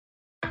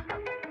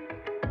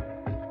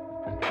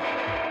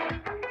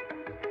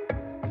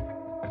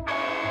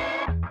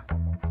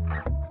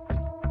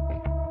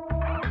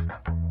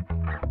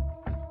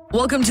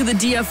Welcome to the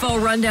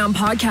DFO Rundown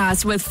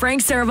podcast with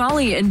Frank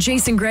Seravalli and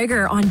Jason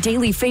Gregor on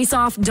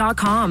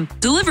dailyfaceoff.com.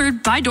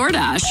 Delivered by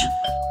DoorDash.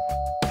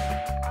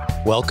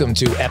 Welcome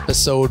to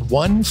episode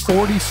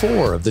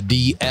 144 of the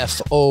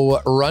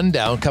DFO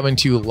Rundown, coming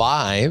to you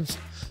live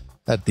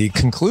at the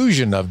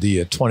conclusion of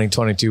the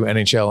 2022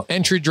 NHL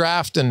entry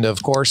draft. And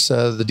of course,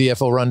 the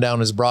DFO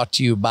Rundown is brought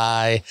to you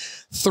by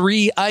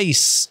 3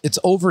 Ice. It's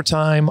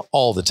overtime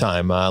all the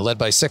time. Led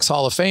by 6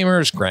 Hall of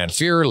Famers, Grant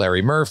Fuhrer,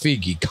 Larry Murphy,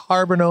 Guy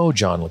Carbonneau,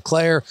 John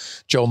LeClaire,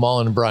 Joe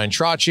Mullen, and Brian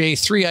Trottier.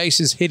 3 Ice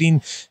is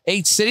hitting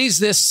 8 cities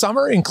this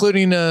summer,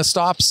 including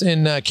stops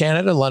in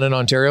Canada, London,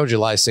 Ontario,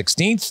 July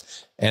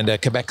 16th. And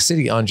Quebec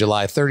City on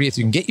July 30th.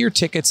 You can get your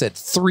tickets at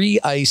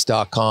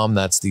 3ice.com.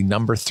 That's the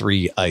number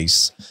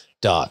 3ice.com.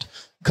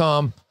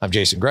 I'm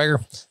Jason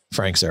Gregor.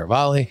 Frank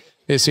Seravalli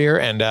is here.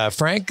 And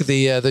Frank,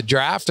 the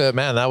draft,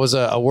 man, that was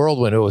a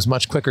whirlwind. It was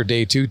much quicker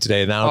day 2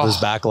 today. Now it was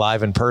back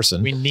live in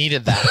person. We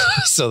needed that.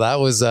 So that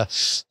was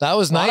nice.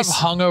 A lot of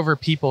hungover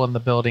people in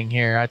the building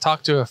here. I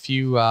talked to a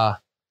few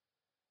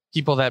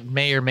people that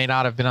may or may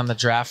not have been on the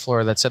draft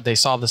floor that said they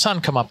saw the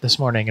sun come up this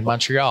morning in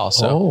Montreal.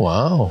 So, oh,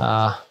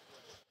 wow.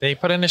 They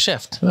put in a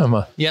shift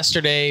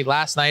yesterday,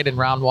 last night in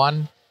round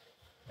 1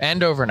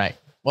 and overnight.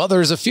 Well,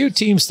 there's a few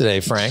teams today,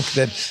 Frank,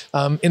 that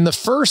in the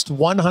first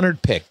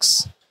 100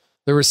 picks,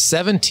 there were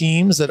 7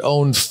 teams that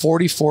owned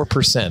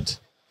 44%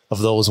 of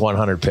those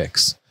 100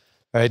 picks.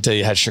 Right?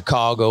 You had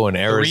Chicago and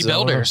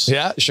Arizona. The rebuilders.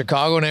 Yeah,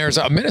 Chicago and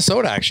Arizona.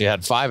 Minnesota actually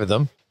had 5 of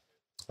them.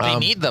 They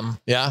need them.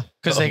 Yeah.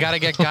 Because they got to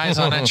get guys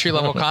on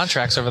entry-level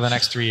contracts over the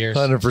next 3 years.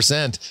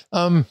 100%.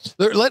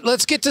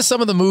 Let's get to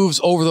some of the moves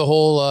over the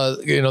whole,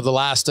 the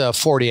last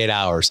 48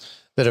 hours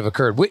that have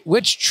occurred.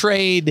 Which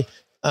trade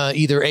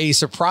either A,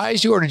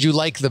 surprised you or did you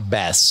like the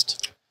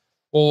best?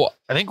 Well,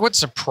 I think what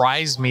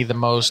surprised me the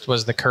most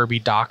was the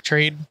Kirby Dach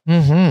trade.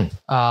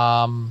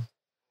 Mm-hmm.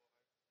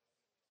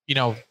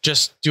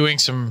 Just doing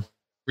some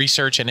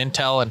research and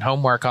intel and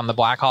homework on the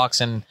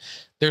Blackhawks and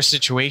their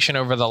situation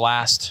over the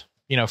last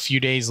few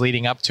days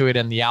leading up to it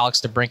and the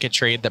Alex DeBrincat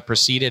trade that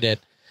preceded it.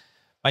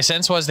 My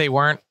sense was they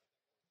weren't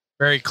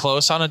very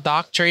close on a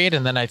Dach trade,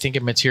 and then I think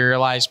it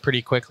materialized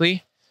pretty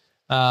quickly.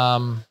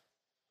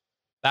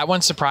 That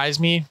one surprised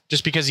me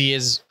just because he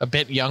is a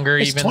bit younger.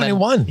 He's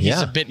 21. He's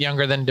a bit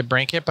younger than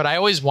DeBrincat, but I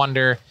always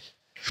wonder,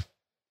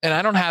 and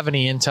I don't have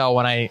any intel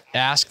when I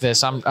ask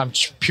this. I'm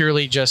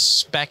purely just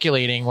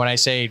speculating when I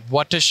say,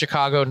 what does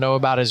Chicago know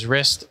about his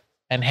wrist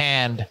and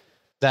hand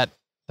that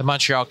the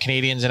Montreal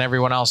Canadiens and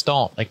everyone else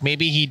don't? Like,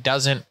 maybe he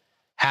doesn't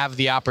have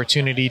the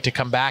opportunity to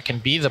come back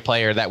and be the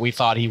player that we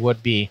thought he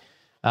would be,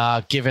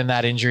 given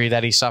that injury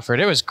that he suffered.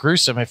 It was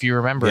gruesome, if you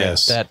remember.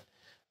 Yes. That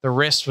the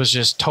wrist was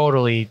just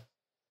totally,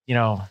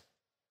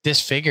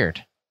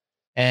 disfigured.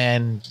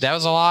 And that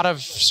was a lot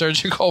of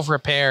surgical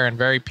repair and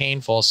very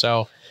painful.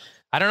 So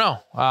I don't know.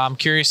 I'm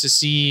curious to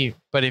see,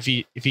 but if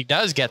he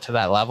does get to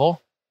that level,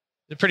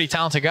 he's a pretty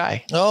talented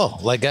guy. Oh,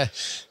 like a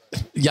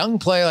young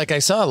player. Like I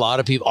saw a lot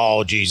of people,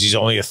 oh geez, he's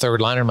only a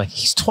third liner. I'm like,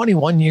 he's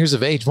 21 years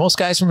of age. Most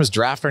guys from his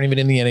draft aren't even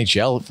in the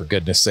NHL, for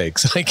goodness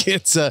sakes. Like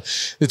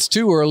it's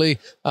too early.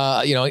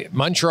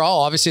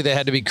 Montreal, obviously they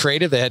had to be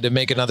creative. They had to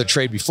make another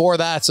trade before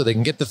that so they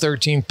can get the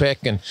 13th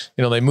pick. And,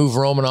 they move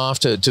Romanov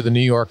to the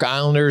New York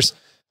Islanders.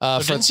 There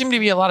didn't seem to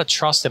be a lot of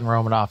trust in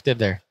Romanov, did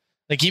there?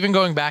 Like, even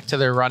going back to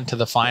their run to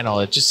the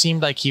final, it just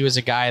seemed like he was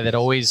a guy that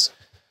always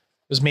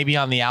was maybe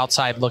on the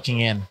outside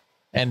looking in.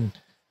 And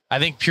I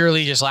think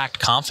purely just lacked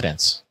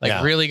confidence.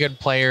 Really good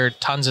player,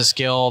 tons of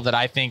skill that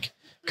I think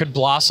could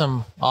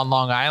blossom on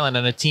Long Island,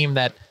 and a team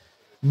that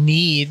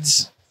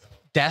needs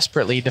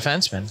desperately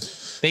defensemen.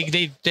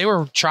 They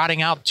were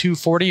trotting out 2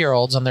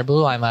 40-year-olds on their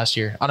blue line last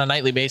year on a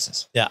nightly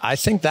basis. Yeah, I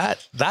think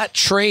that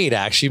trade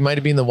actually might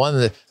have been the one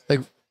that,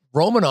 like,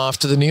 Romanov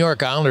to the New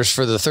York Islanders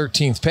for the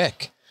 13th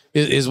pick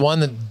is one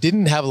that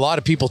didn't have a lot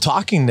of people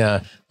talking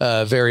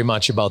very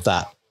much about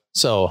that.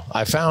 So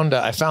I found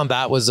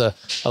that was a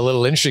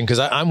little interesting because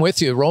I'm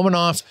with you.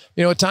 Romanov,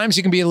 at times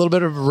he can be a little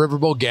bit of a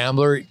riverboat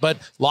gambler, but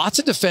lots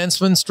of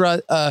defensemen,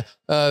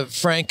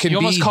 Frank, can be. You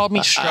almost called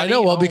me Strutty. I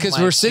know, well, because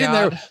we're sitting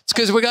there. It's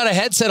because we got a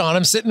headset on.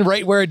 I'm sitting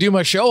right where I do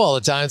my show all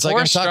the time. It's like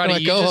I'm talking to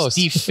my co-host.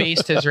 You just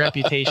defaced his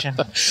reputation.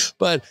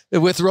 But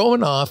with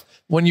Romanov,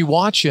 when you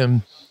watch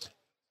him,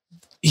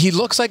 he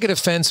looks like a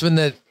defenseman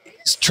that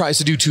tries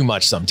to do too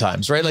much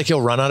sometimes, right? Like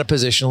he'll run out of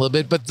position a little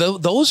bit, but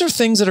those are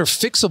things that are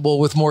fixable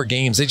with more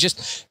games.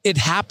 It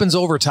happens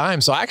over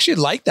time. So I actually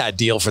like that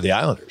deal for the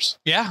Islanders.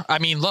 Yeah. I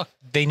mean, look,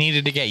 they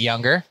needed to get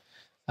younger.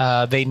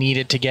 They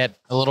needed to get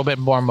a little bit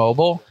more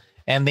mobile,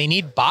 and they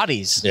need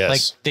bodies. Yes.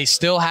 Like, they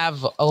still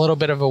have a little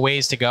bit of a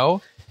ways to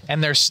go,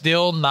 and they're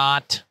still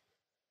not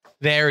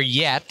there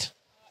yet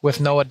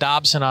with Noah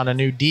Dobson on a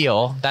new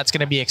deal. That's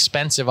going to be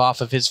expensive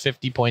off of his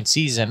 50-point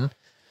season.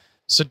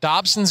 So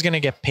Dobson's going to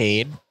get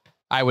paid,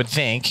 I would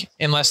think,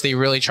 unless they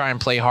really try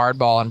and play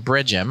hardball and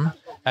bridge him.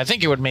 I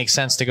think it would make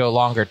sense to go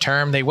longer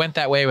term. They went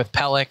that way with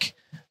Pelech.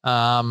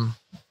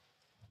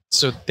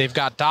 So they've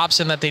got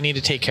Dobson that they need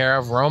to take care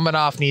of.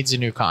 Romanov needs a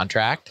new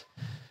contract.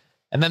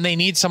 And then they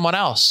need someone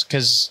else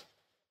because,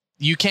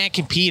 you can't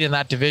compete in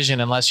that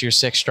division unless you're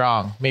 6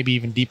 strong, maybe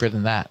even deeper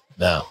than that.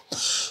 No.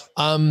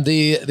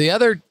 The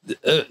other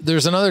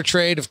there's another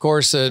trade, of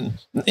course,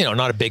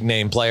 not a big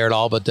name player at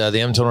all, but the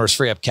Edmonton Oilers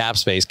free up cap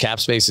space. Cap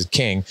space is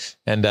king,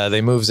 and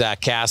they move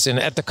Zack Kassian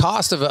at the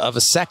cost of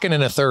a second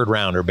and a third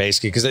rounder,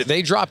 basically, because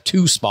they dropped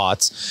 2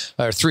 spots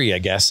or 3, I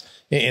guess,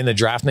 in the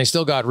draft, and they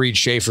still got Reed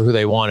Schaefer, who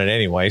they wanted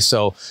anyway.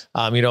 So,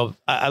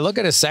 I look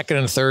at a second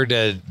and a third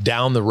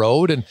down the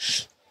road, and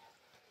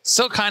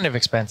still kind of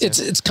expensive.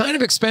 It's kind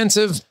of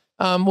expensive.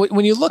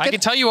 When you look I can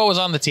tell you what was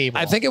on the table.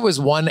 I think it was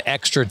 1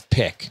 extra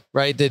pick,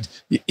 right? That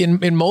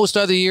in most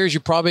other years, you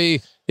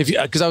probably,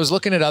 because I was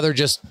looking at other,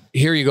 just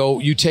here you go,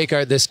 you take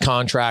this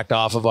contract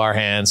off of our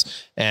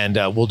hands and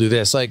we'll do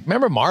this. Like,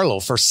 remember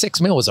Marlowe for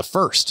 $6 million was a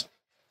first,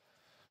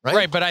 right?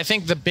 Right. But I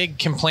think the big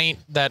complaint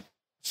that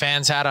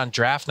fans had on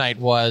draft night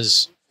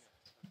was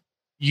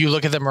you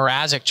look at the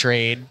Mrazek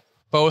trade,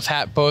 both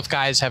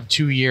guys have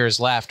 2 years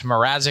left.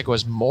 Mrazek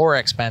was more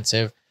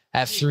expensive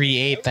at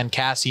 3.8 than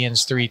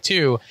Kassian's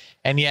 3.2.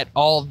 And yet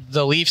all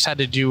the Leafs had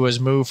to do was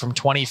move from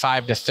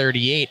 25 to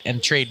 38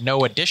 and trade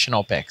no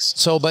additional picks.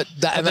 So, but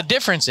the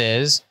difference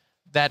is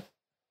that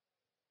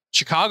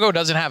Chicago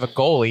doesn't have a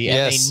goalie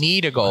and they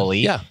need a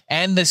goalie. Yeah.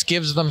 And this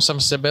gives them some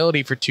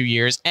stability for 2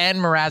 years. And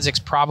Mrazek's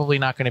probably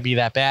not going to be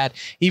that bad,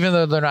 even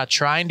though they're not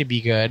trying to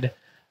be good.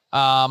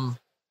 So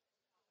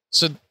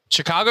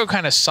Chicago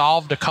kind of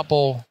solved a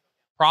couple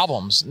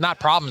problems. Not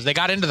problems. They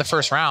got into the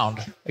first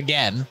round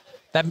again.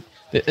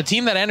 A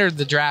team that entered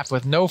the draft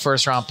with no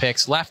first-round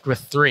picks left with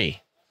 3.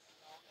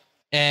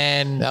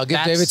 And I'll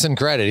give Davidson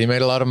credit. He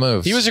made a lot of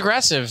moves. He was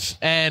aggressive,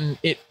 and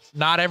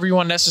not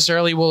everyone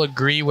necessarily will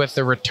agree with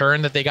the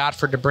return that they got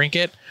for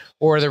DeBrincat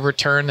or the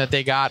return that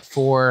they got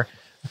for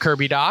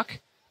Kirby Dach.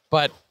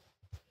 But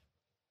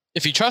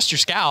if you trust your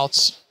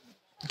scouts,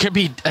 it could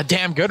be a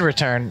damn good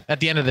return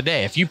at the end of the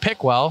day. If you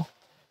pick well,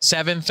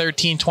 7,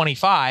 13,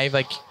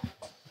 25,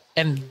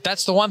 and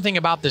that's the one thing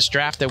about this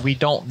draft that we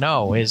don't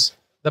know is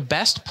the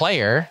best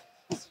player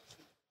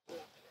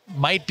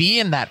might be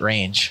in that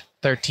range.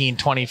 13,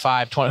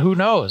 25, 20. Who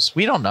knows?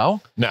 We don't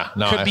know. No.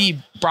 Could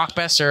be Brock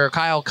Besser or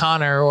Kyle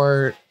Connor,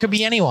 or could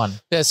be anyone.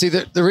 Yeah, see,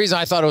 the reason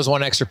I thought it was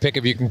 1 extra pick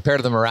if you compare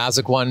to the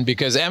Mrazek one,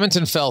 because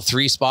Edmonton fell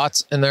 3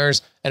 spots in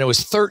theirs, and it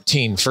was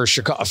 13 for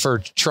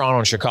Toronto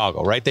and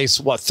Chicago, right?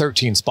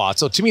 13 spots.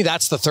 So to me,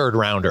 that's the third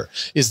rounder,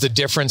 is the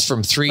difference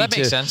from 3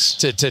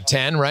 to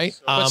 10, right?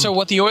 But so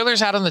what the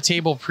Oilers had on the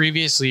table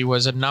previously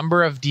was a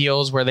number of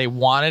deals where they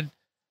wanted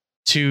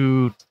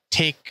to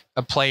take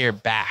a player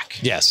back.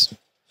 Yes.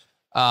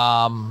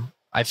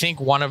 I think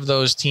one of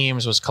those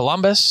teams was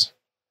Columbus.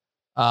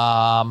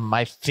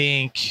 I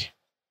think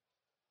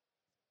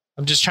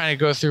I'm just trying to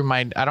go through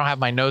I don't have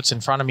my notes in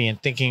front of me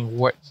and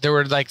thinking there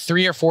were like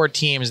 3 or 4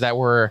 teams that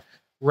were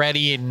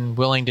ready and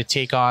willing to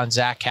take on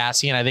Zack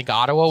Kassian. I think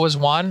Ottawa was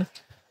one.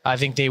 I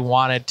think they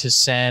wanted to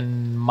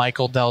send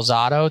Michael Del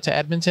Zotto to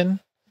Edmonton,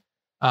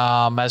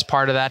 as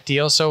part of that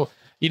deal. So,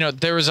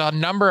 there was a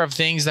number of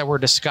things that were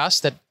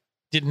discussed that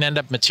didn't end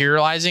up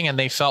materializing, and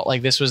they felt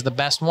like this was the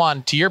best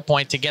one, to your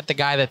point, to get the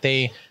guy that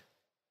they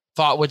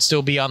thought would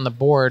still be on the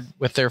board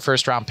with their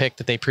first round pick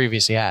that they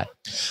previously had.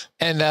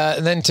 And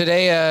then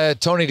today,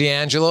 Tony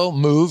DeAngelo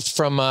moved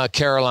from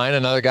Carolina,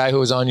 another guy who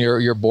was on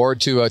your board,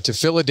 to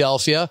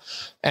Philadelphia.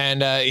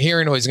 And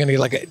hearing he's going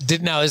to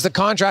get now is the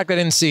contract I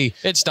didn't see.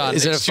 It's done.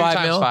 Is it a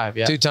 5 mil? 5,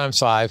 yeah. 2 times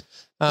 5.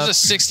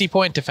 This is a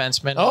 60-point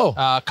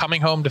defenseman.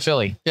 Coming home to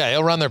Philly. Yeah,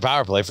 he'll run their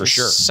power play for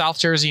sure. South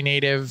Jersey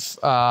native.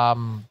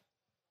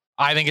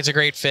 I think it's a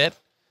great fit.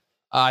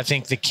 I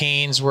think the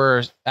Canes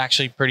were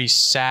actually pretty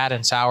sad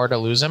and sour to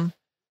lose him.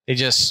 They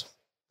just,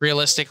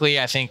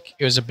 realistically, I think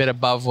it was a bit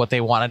above what they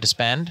wanted to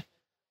spend.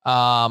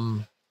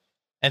 And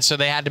so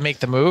they had to make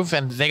the move,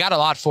 and they got a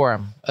lot for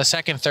him. A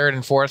second, third,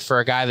 and fourth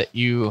for a guy that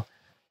you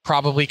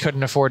probably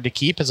couldn't afford to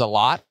keep is a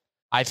lot,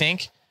 I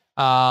think.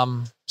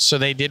 So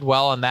they did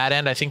well on that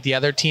end. I think the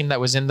other team that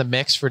was in the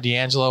mix for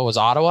DeAngelo was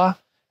Ottawa,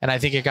 and I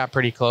think it got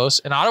pretty close.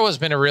 And Ottawa's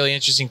been a really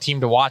interesting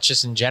team to watch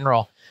just in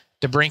general.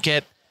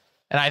 DeBrincat,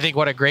 and I think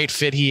what a great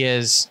fit he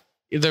is.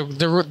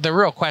 The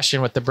real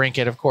question with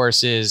DeBrincat, of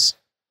course, is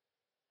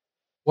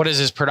what does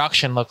his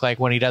production look like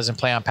when he doesn't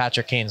play on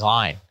Patrick Kane's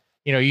line?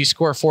 You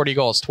score 40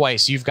 goals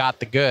twice, you've got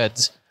the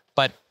goods,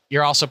 but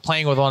you're also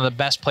playing with one of the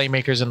best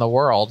playmakers in the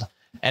world,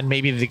 and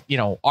maybe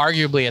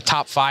arguably a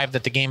top 5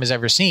 that the game has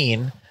ever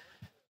seen.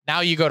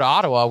 Now you go to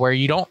Ottawa, where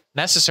you don't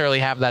necessarily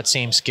have that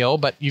same skill,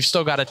 but you've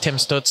still got a Tim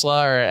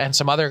Stützle and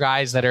some other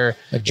guys that are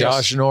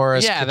Josh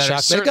Norris. Yeah, that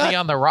are certainly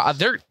on the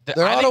roster.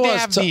 I think they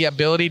have the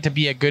ability to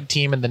be a good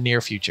team in the near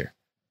future.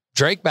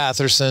 Drake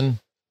Batherson,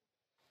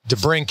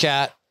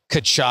 DeBrincat,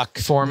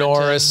 Tkachuk,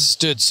 Norris,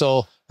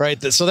 Stützle,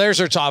 right? So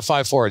there's our top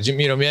 5 forwards.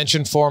 You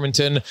mentioned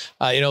Formanton,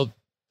 and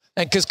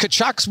because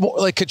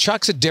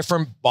Tkachuk's a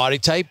different body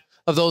type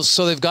of those,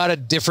 so they've got a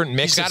different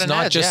mix. It's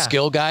not just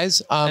skill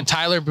guys. And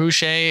Tyler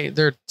Boucher,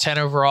 their 10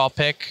 overall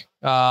pick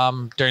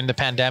during the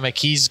pandemic,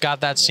 he's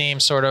got that same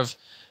sort of,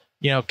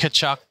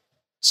 Tkachuk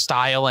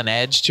style and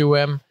edge to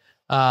him.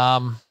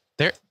 I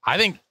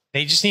think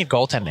they just need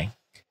goaltending.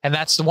 And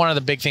that's one of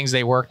the big things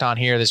they worked on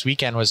here this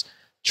weekend was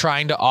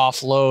trying to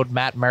offload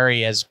Matt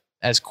Murray as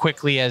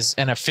quickly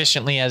and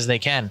efficiently as they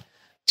can.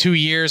 2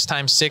 years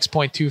times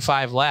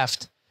 6.25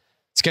 left.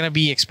 It's going to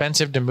be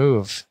expensive to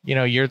move.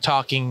 You're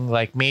talking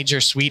like major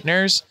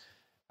sweeteners.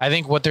 I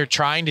think what they're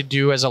trying to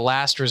do as a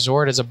last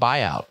resort is a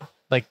buyout.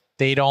 Like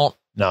they don't.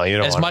 No, you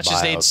don't. As much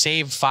as they'd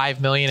save $5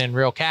 million in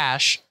real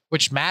cash,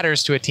 which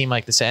matters to a team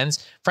like the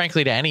Sens,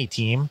 frankly, to any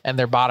team and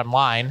their bottom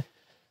line,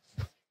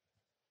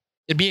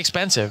 it'd be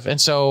expensive. And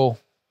so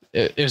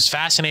it was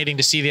fascinating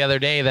to see the other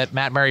day that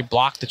Matt Murray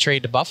blocked the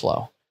trade to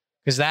Buffalo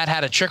because that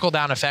had a trickle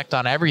down effect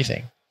on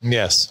everything.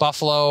 Yes.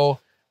 Buffalo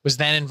was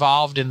then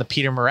involved in the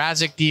Peter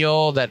Mrazek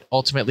deal that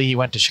ultimately he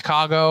went to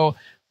Chicago.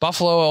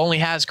 Buffalo only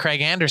has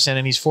Craig Anderson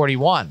and he's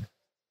 41.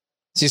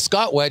 See,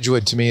 Scott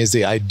Wedgwood to me is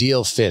the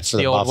ideal fit for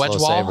the Buffalo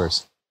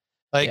Sabres.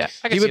 Like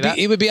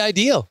he would be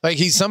ideal. Like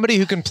he's somebody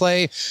who can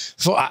play.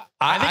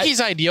 I think he's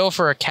ideal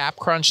for a cap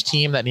crunch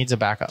team that needs a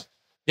backup.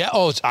 Yeah.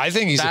 Oh, I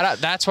think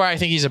that's why I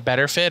think he's a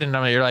better fit. And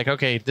you're like,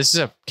 okay, this is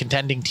a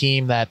contending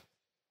team that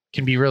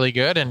can be really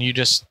good, and you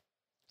just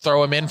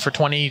throw him in for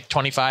 20,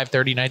 25,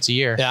 30 nights a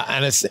year. Yeah,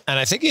 and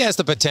I think he has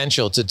the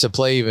potential to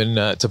play even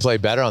to play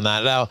better on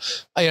that. Now,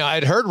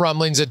 I'd heard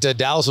rumblings that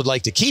Dallas would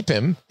like to keep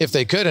him if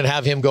they could and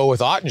have him go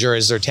with Ottinger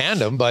as their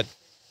tandem, but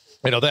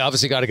they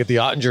obviously got to get the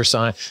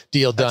Ottinger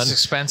deal done. That's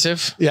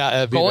expensive.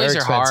 Yeah, goalies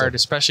are hard,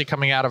 especially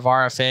coming out of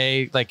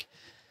RFA. Like,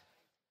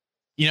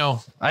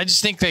 I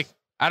just think that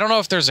I don't know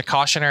if there's a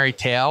cautionary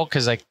tale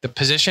because like the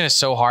position is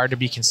so hard to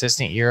be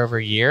consistent year over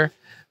year,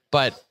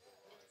 but.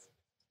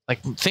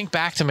 Like think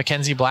back to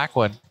Mackenzie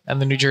Blackwood and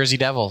the New Jersey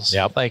Devils.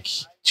 Yep. Like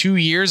 2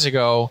 years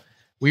ago,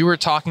 we were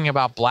talking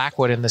about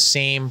Blackwood in the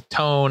same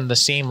tone, the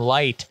same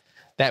light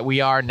that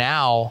we are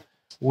now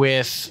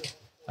with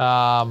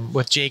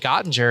Jake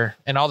Ottinger.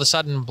 And all of a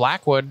sudden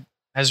Blackwood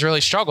has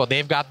really struggled.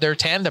 They've got their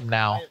tandem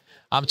now.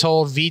 I'm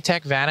told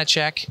Vitek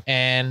Vanacek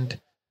and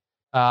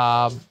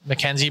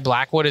Mackenzie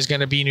Blackwood is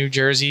going to be New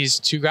Jersey's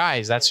two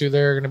guys. That's who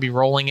they're going to be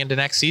rolling into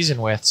next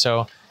season with.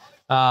 So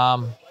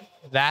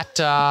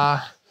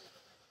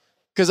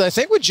because I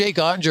think with Jake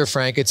Ottinger,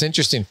 Frank, it's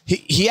interesting.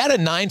 He had a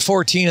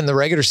 9.14 in the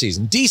regular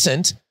season.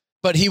 Decent,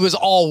 but he was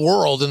all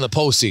world in the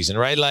postseason,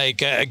 right?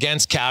 Like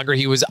against Calgary,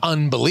 he was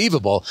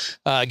unbelievable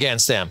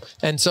against them.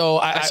 And so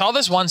I saw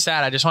this one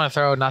stat. I just want to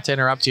throw, not to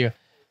interrupt you.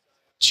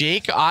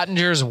 Jake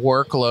Ottinger's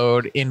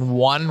workload in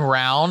one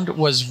round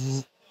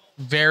was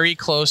very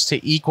close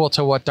to equal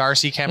to what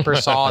Darcy Kemper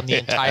saw in the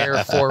entire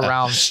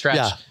 4-round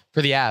stretch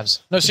for the Avs.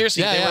 No,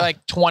 seriously, they were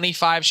like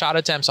 25 shot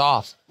attempts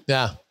off.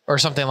 Yeah. Or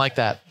something like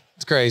that.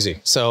 It's crazy.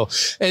 So,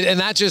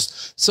 and that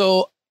just,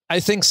 so I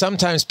think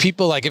sometimes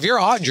people like, if you're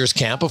Ottinger's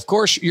camp, of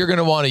course you're going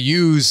to want to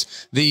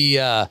use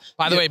the,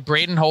 by the way,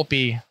 Braden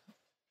Holtby,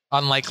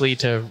 unlikely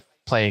to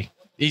play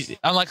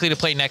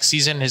next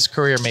season. His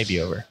career may be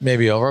over.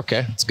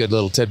 Okay. It's a good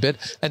little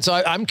tidbit. And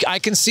so I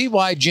can see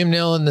why Jim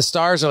Nill and the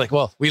Stars are like,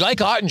 well, we like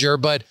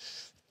Ottinger, but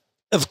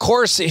of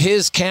course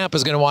his camp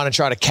is going to want to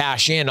try to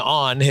cash in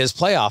on his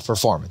playoff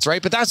performance,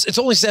 right? But it's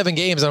only 7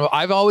 games. And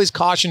I've always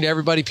cautioned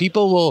everybody,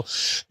 people will,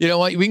 you know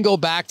what, we can go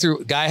back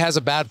through, guy has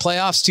a bad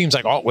playoffs, team's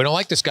like, oh, we don't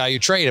like this guy, you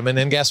trade him. And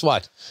then guess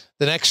what?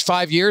 The next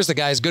 5 years, the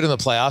guy's good in the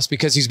playoffs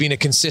because he's been a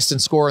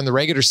consistent scorer in the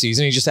regular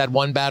season. He just had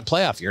one bad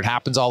playoff year. It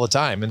happens all the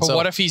time. And but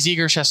what if he's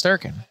Igor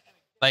Shesterkin?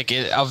 Like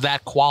of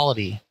that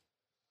quality?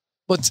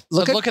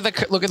 Look at the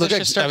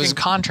Shesterkin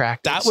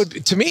contract. That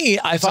would, to me,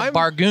 if I'm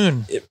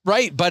Bargoon,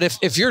 right? But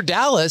if you're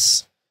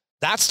Dallas,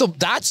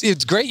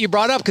 it's great you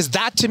brought up because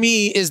that to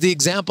me is the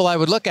example I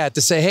would look at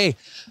to say, hey,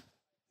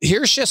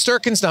 here's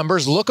Shesterkin's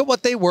numbers. Look at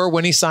what they were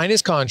when he signed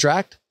his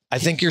contract. I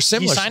think you're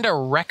similar. He signed a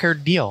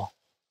record deal.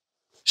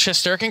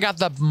 Shesterkin got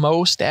the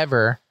most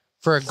ever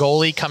for a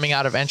goalie coming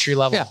out of entry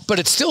level. Yeah, but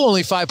it's still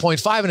only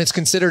 5.5 and it's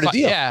considered a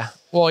deal. Yeah,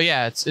 well,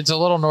 yeah, it's a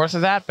little north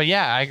of that, but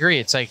yeah, I agree.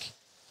 It's like.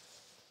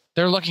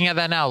 They're looking at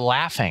that now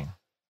laughing.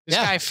 This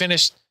guy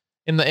finished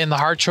in the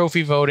Hart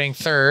Trophy voting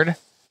 3rd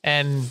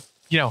and,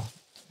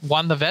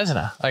 won the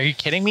Vezina. Are you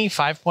kidding me?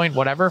 5 point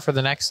whatever for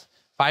the next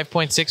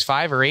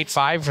 5.65 or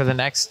 8.5 for the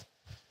next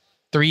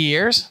 3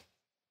 years?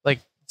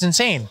 Like, it's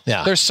insane.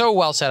 Yeah. They're so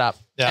well set up.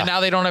 Yeah. And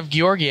now they don't have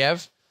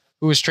Georgiev,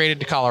 who was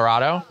traded to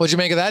Colorado. What'd you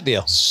make of that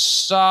deal?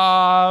 So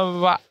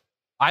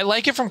I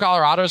like it from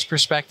Colorado's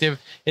perspective.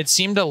 It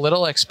seemed a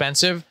little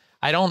expensive.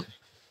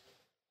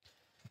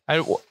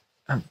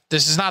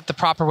 This is not the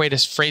proper way to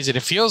phrase it.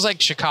 It feels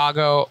like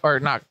Colorado,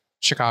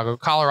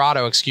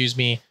 excuse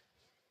me.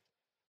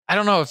 I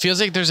don't know. It feels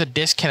like there's a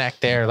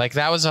disconnect there. Like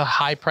that was a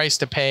high price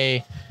to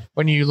pay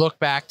when you look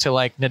back to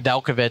like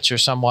Nedeljkovic or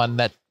someone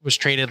that was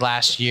traded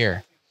last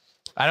year.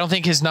 I don't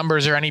think his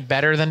numbers are any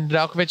better than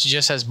Nedeljkovic. He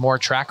just has more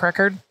track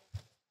record.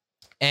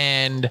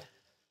 And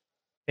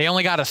they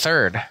only got a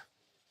 3rd.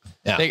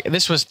 Yeah.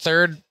 This was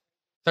 3rd,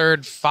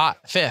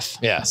 5th.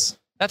 Yes.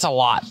 That's a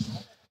lot.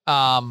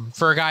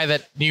 For a guy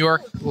that New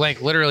York,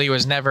 like literally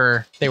was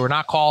never, they were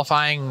not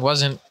qualifying, he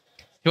wasn't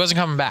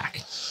coming back.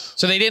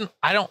 So they didn't,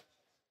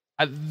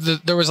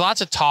 there was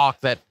lots of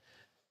talk that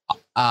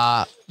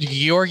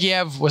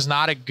Georgiev was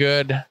not a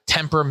good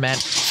temperament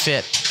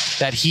fit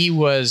that he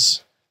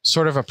was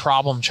sort of a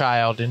problem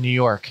child in New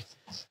York.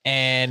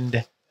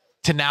 And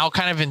to now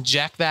kind of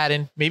inject that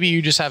in, maybe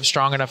you just have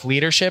strong enough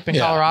leadership in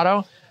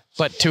Colorado,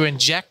 but to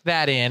inject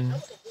that in,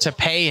 to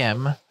pay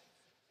him,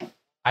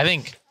 I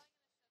think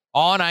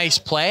on ice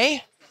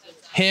play,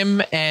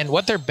 him and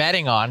what they're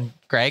betting on,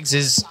 Greg's,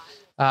 is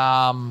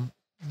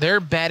they're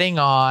betting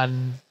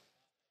on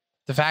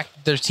the fact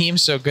that their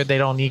team's so good they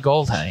don't need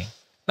goaltending.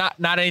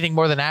 Not anything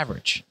more than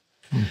average.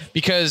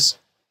 Because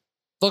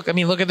look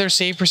at their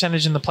save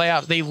percentage in the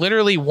playoffs. They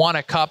literally won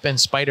a cup in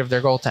spite of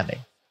their goaltending.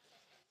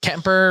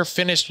 Kemper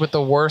finished with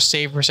the worst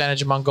save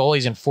percentage among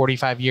goalies in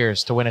 45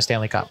 years to win a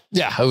Stanley Cup.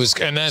 Yeah, it was.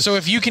 And then, so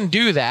if you can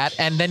do that,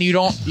 and then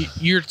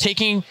you're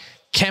taking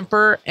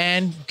Kemper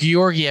and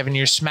Georgiev and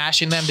you're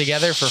smashing them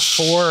together for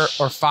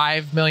 $4 or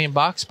 $5 million,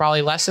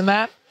 probably less than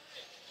that.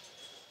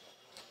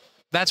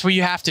 That's what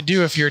you have to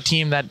do if you're a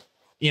team that,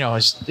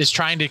 is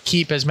trying to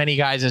keep as many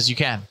guys as you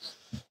can.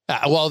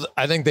 Well,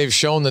 I think they've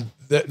shown that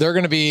they're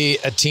going to be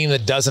a team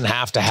that doesn't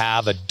have to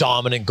have a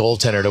dominant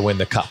goaltender to win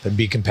the cup and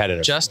be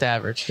competitive. Just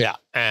average. Yeah.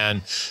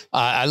 And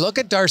I look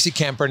at Darcy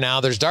Kemper now.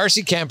 There's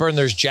Darcy Kemper and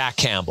there's Jack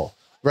Campbell,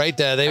 right?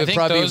 They would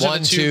probably those be are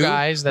the two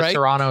guys that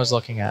Toronto is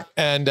looking at.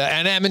 And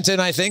Edmonton,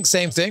 I think,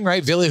 same thing,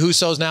 right? Ville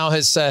Husso's now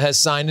has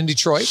signed in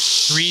Detroit.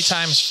 3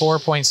 times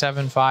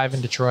 4.75 in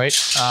Detroit.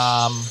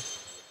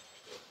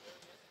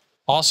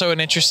 Also an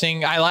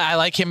interesting, I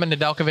like him and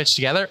Nedeljkovic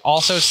together.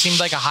 Also seemed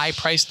like a high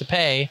price to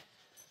pay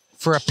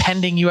for a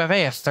pending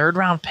UFA, a 3rd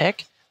round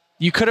pick.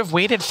 You could have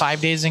waited 5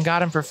 days and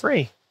got him for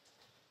free.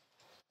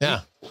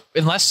 Yeah.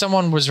 Unless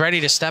someone was ready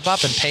to step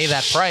up and pay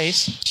that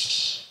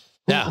price.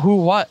 Yeah. Who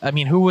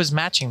was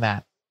matching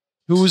that?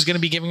 Who was going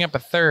to be giving up a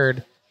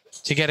 3rd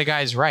to get a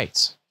guy's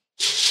rights?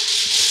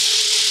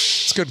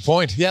 It's a good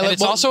point. Yeah. And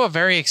it's also a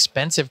very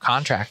expensive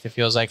contract, it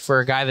feels like, for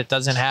a guy that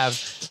doesn't have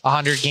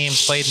 100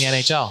 games played in the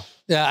NHL.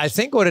 Yeah, I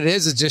think what it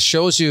just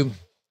shows you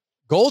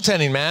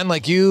goaltending, man.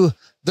 Like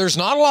there's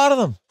not a lot of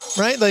them,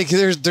 right? Like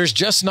there's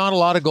just not a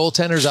lot of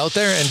goaltenders out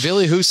there. And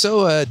Ville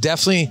Husso,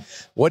 definitely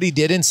what he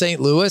did in St.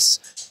 Louis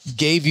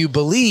gave you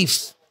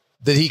belief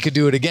that he could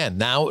do it again.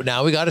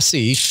 Now we got to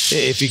see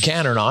if he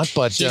can or not.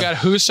 But you got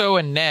Husso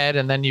and Ned,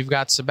 and then you've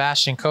got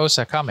Sebastian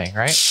Cossa coming,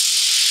 right?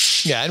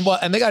 Yeah,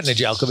 and they got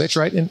Nedeljkovic,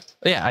 right?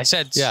 I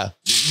said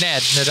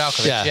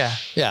Nedeljkovic.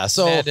 Yeah.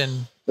 So Ned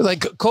and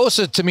like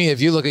Cossa, to me,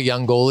 if you look at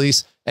young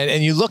goalies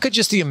and you look at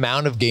just the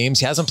amount of games,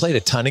 he hasn't played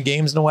a ton of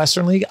games in the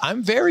Western League.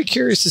 I'm very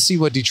curious to see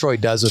what Detroit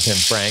does with him,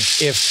 Frank.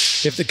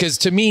 Because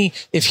to me,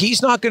 if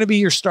he's not going to be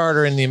your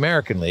starter in the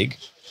American League,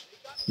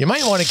 you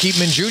might want to keep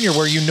him in junior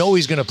where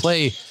he's going to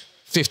play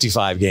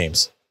 55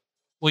 games.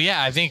 Well,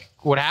 yeah, I think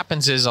what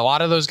happens is a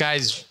lot of those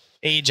guys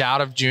age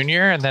out of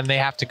junior and then they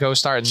have to go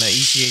start in the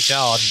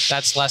ECHL, and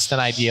that's less than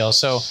ideal.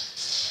 So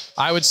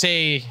I would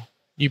say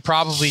you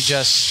probably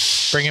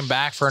just bring him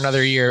back for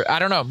another year. I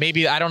don't know.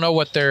 Maybe I don't know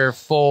what their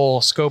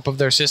full scope of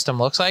their system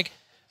looks like.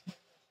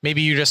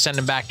 Maybe you just send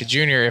him back to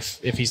junior if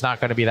he's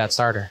not going to be that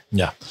starter.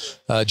 Yeah.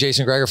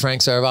 Jason Gregor,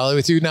 Frank Seravalli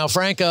with you. Now,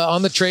 Frank,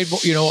 on the trade,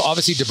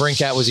 obviously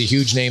DeBrincat was a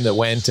huge name that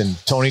went, and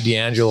Tony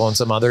DeAngelo and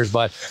some others,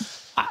 but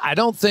I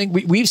don't think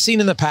we've seen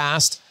in the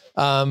past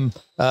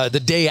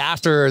the day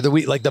after the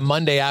week, like the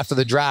Monday after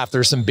the draft,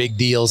 there's some big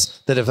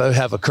deals that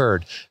have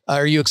occurred.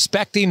 Are you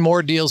expecting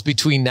more deals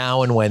between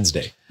now and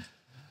Wednesday?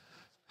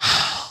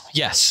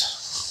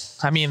 Yes.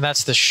 I mean,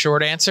 that's the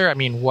short answer. I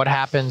mean, what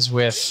happens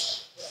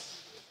with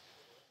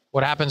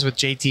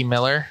JT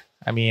Miller?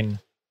 I mean,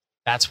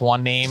 that's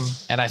one name.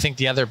 And I think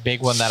the other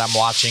big one that I'm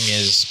watching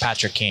is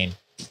Patrick Kane.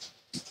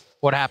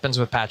 What happens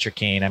with Patrick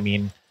Kane? I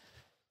mean,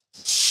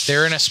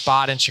 they're in a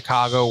spot in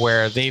Chicago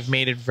where they've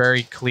made it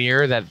very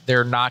clear that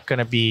they're not going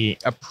to be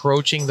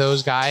approaching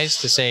those guys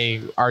to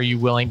say, are you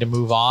willing to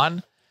move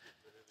on?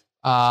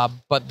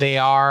 But they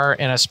are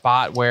in a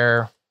spot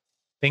where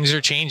things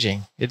are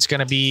changing. It's going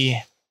to be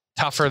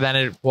tougher than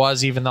it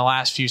was even the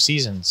last few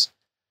seasons.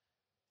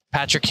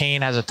 Patrick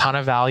Kane has a ton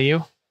of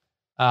value.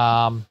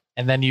 And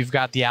then you've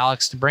got the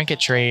Alex DeBrincat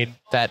trade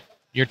that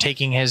you're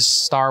taking his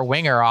star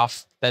winger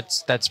off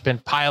that's been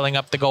piling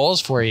up the goals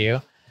for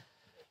you.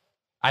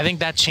 I think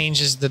that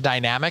changes the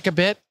dynamic a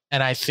bit.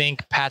 And I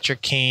think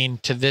Patrick Kane,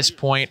 to this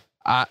point,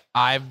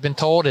 I've been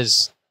told,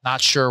 is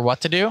not sure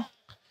what to do.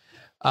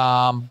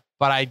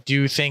 But I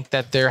do think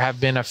that there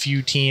have been a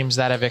few teams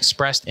that have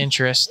expressed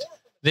interest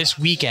this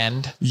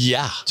weekend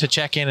to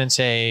check in and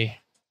say,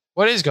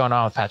 what is going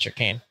on with Patrick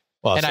Kane?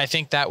 Well, and I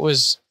think that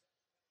was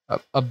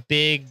a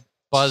big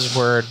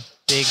buzzword,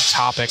 big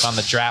topic on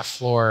the draft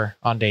floor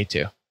on day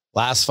 2.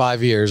 Last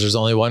 5 years, there's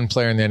only one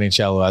player in the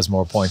NHL who has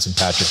more points than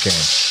Patrick Kane.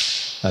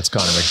 That's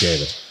Connor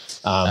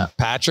McDavid.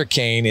 Patrick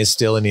Kane is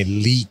still an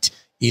elite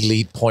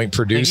point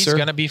producer. He's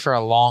going to be for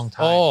a long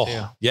time.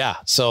 Too. Yeah.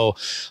 So,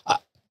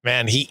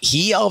 man,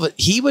 he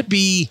would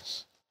be.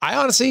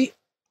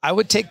 I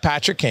would take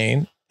Patrick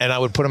Kane and I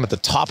would put him at the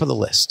top of the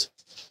list.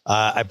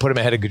 I put him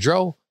ahead of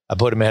Gaudreau. I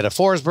put him ahead of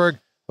Forsberg.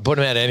 I put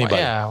him at anybody.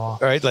 Yeah, well.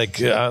 Right? Like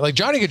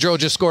Johnny Gaudreau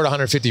just scored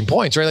 115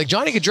 points, right? Like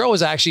Johnny Gaudreau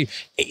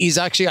he's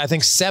actually, I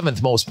think,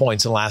 7th most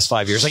points in the last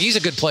 5 years. Like he's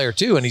a good player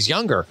too, and he's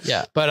younger.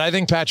 Yeah. But I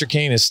think Patrick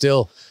Kane is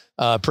still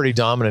pretty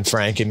dominant,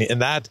 Frank.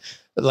 And that,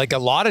 like a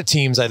lot of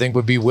teams, I think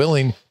would be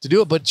willing to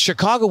do it. But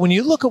Chicago, when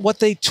you look at what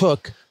they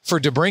took for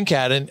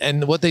DeBrincat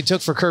and what they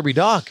took for Kirby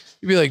Dach,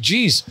 you'd be like,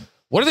 geez,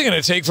 what are they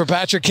going to take for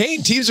Patrick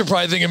Kane? Teams are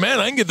probably thinking, man,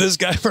 I can get this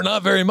guy for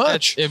not very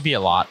much. It'd be a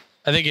lot.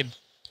 I think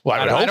Well,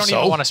 I don't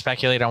even want to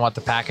speculate on what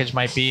the package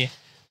might be,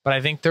 but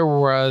I think there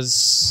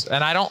was,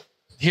 and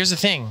here's the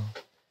thing.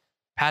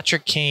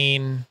 Patrick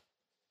Kane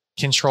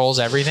controls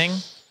everything.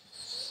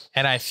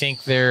 And I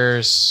think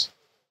there's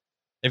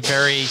a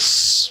very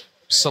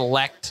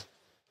select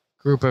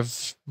group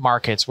of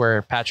markets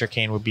where Patrick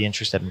Kane would be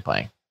interested in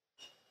playing.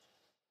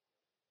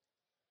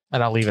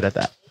 And I'll leave it at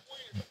that.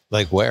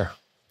 Like where?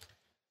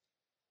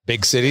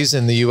 Big cities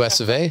in the US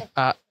of A?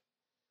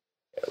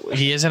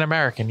 He is an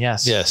American,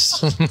 yes.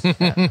 Yes.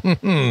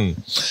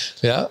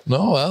 Yeah.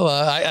 No, well,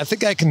 I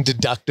think I can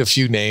deduct a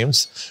few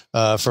names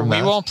from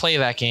that. We won't play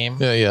that game.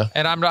 Yeah.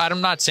 And I'm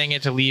not saying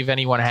it to leave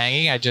anyone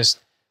hanging.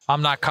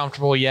 I'm not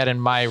comfortable yet in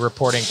my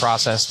reporting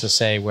process to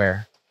say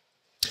where.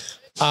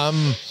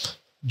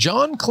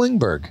 John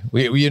Klingberg.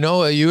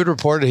 You had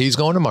reported he's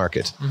going to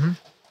market. Mm-hmm.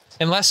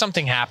 Unless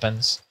something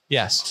happens.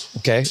 Yes.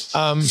 Okay.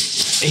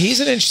 He's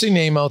an interesting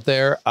name out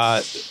there.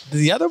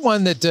 The other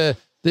one that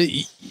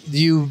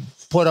you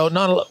put out,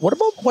 what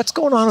about what's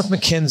going on with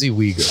Mackenzie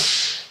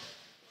Weegar?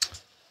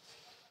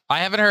 I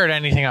haven't heard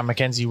anything on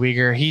Mackenzie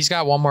Weegar. He's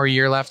got one more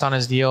year left on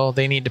his deal.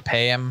 They need to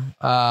pay him.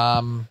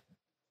 I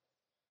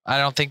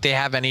don't think they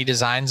have any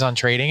designs on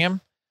trading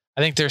him.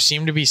 I think there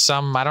seemed to be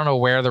some, I don't know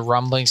where the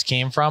rumblings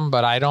came from,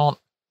 but I don't.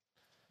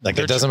 Like,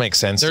 it doesn't make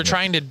sense. They're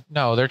trying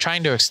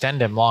to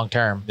extend him long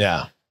term.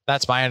 Yeah.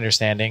 That's my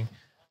understanding.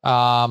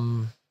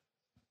 Florida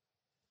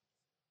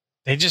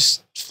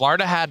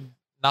had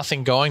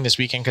nothing going this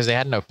weekend because they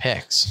had no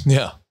picks.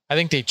 Yeah. I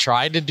think they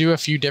tried to do a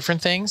few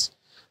different things.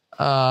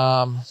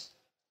 A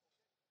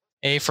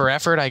for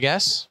effort, I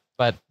guess,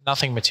 but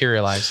nothing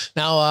materialized.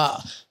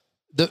 Now,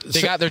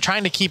 they're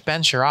trying to keep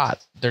Ben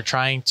Sherratt. They're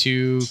trying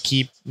to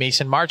keep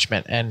Mason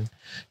Marchment, and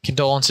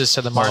condolences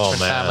to the Marchment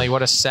family.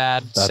 What a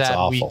sad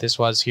week this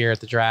was here at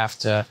the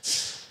draft.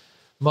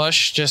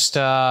 Mush, just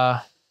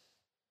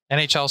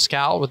NHL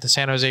scout with the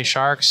San Jose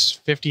Sharks,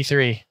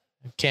 53.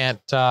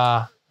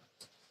 I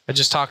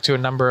just talked to a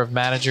number of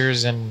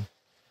managers and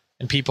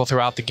people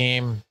throughout the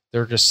game.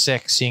 They're just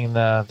sick seeing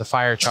the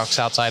fire trucks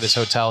outside his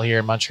hotel here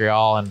in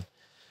Montreal, and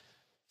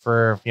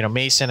for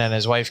Mason and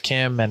his wife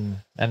Kim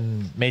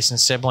and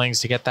Mason's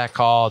siblings to get that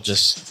call,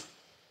 just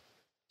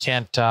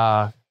can't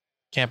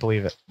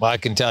believe it. Well, I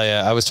can tell you,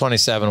 I was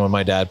 27 when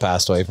my dad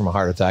passed away from a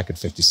heart attack at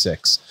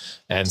 56.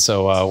 And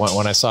so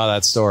when I saw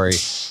that story,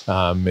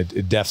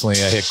 it definitely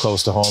hit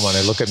close to home. And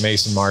I look at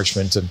Mason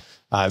Marchment, and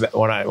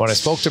when I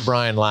spoke to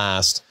Brian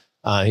last,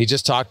 he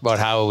just talked about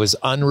how it was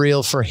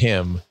unreal for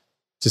him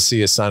to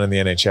see his son in the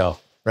NHL.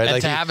 Right?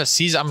 And to have a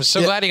season. I'm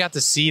so glad he got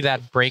to see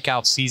that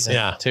breakout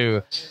season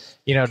too.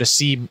 To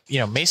see,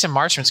 Mason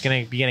Marchment's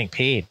going to be getting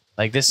paid.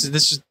 Like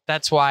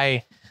that's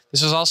why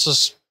this was also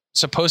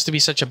supposed to be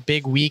such a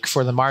big week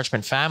for the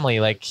Marchment family.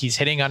 Like, he's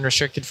hitting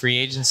unrestricted free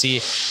agency,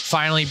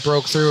 finally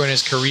broke through in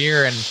his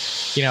career. And,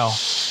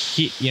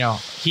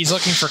 he's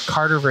looking for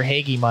Carter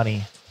Verhaeghe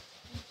money.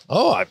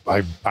 Oh,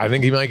 I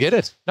think he might get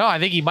it. No, I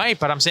think he might,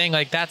 but I'm saying,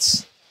 like,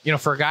 that's,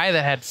 for a guy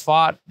that had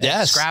fought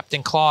and scrapped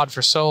and clawed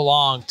for so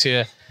long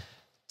to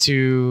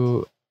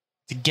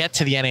get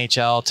to the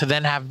NHL, to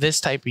then have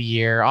this type of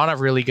year on a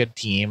really good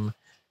team,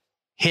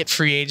 hit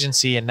free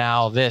agency, and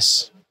now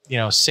this,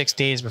 6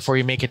 days before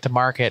you make it to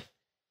market,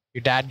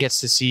 your dad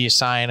gets to see you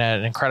sign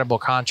an incredible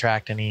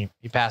contract, and he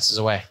passes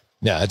away.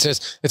 Yeah,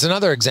 it's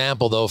another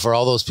example, though, for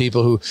all those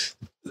people who,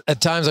 at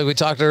times, like we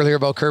talked earlier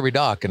about Kirby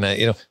Dach,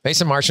 and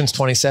Mason Marchment's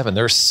 27.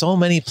 There are so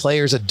many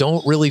players that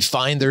don't really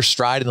find their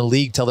stride in the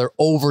league till they're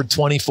over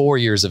 24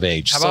 years of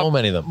age. So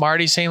many of them.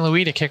 Marty St.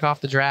 Louis to kick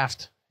off the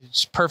draft.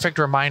 It's a perfect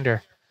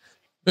reminder.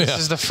 This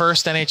is the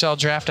first NHL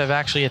draft I've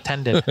actually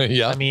attended.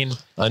 Yeah. I mean,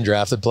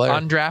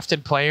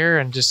 undrafted player,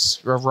 and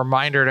just a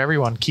reminder to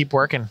everyone, keep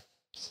working.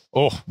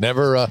 Oh,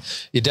 never.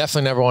 You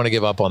definitely never want to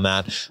give up on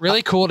that.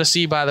 Really cool to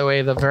see, by the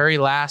way, the very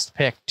last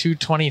pick,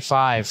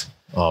 225.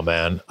 Oh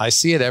man, I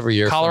see it every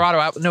year.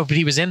 Colorado no, but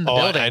he was in the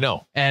building. I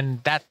know.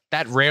 And that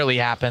rarely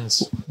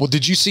happens. Well,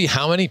 did you see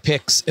how many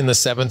picks in the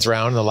 7th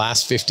round, the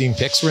last 15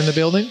 picks were in the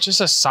building?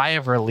 Just a sigh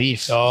of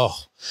relief. Oh,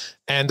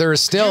 and there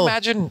is still. Can you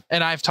imagine,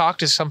 and I've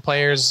talked to some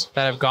players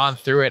that have gone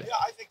through it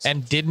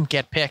and didn't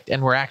get picked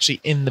and were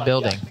actually in the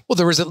building. Well,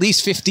 there was at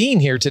least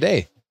 15 here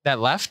today. That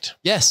left?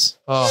 Yes.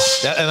 Oh,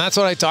 and that's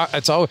what I talk.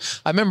 It's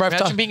always. I remember.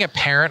 Imagine being a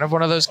parent of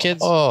one of those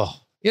kids. Oh,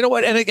 you know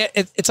what? And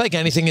it's like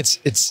anything.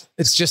 It's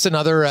just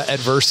another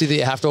adversity that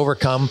you have to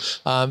overcome.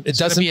 It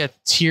doesn't be a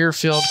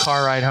tear-filled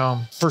car ride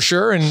home for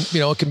sure, and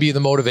it can be the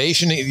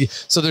motivation.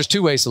 So there's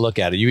two ways to look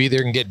at it. You either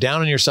can get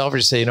down on yourself or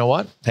just say, you know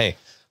what, hey,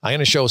 I'm going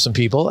to show some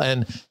people.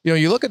 And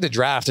you look at the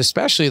draft,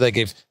 especially like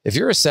if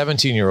you're a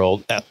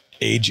 17-year-old.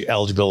 age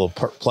eligible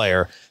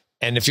player.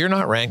 And if you're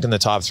not ranked in the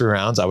top 3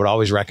 rounds, I would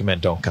always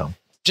recommend don't come.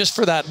 Just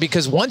for that,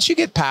 because once you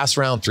get past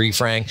round 3,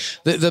 Frank,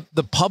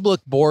 the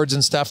public boards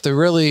and stuff, they're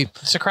really,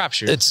 it's a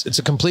crapshoot. It's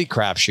a complete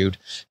crapshoot.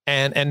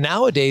 And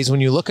nowadays,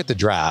 when you look at the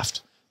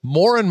draft,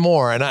 more and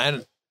more,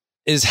 and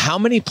is how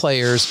many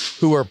players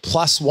who are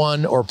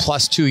 +1 or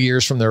 +2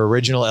 years from their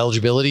original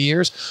eligibility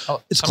years.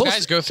 It's some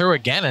guys go through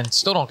again and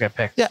still don't get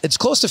picked. Yeah, it's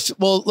close to,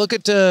 well, look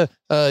at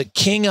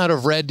King out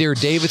of Red Deer.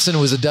 Davidson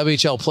was a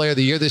WHL Player of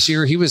the Year this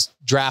year. He was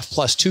draft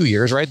 +2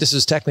 years, right? This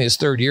is technically his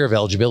 3rd year of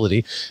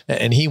eligibility,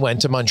 and he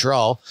went to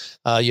Montreal.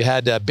 You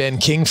had Ben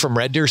King from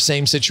Red Deer,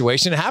 same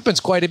situation. It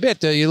happens quite a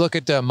bit. You look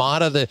at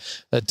Mata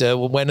that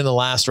went in the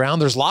last round.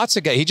 There's lots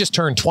of guys. He just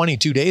turned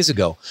 22 days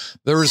ago.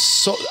 There was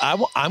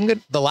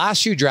the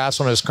last few drafts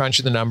when I was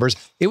crunching the numbers,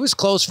 it was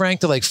close, Frank,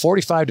 to like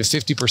 45 to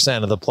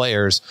 50% of the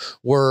players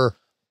were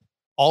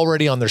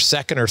already on their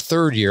 2nd or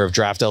 3rd year of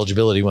draft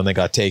eligibility when they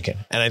got taken.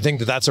 And I think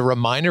that that's a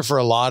reminder for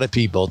a lot of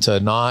people to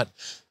not,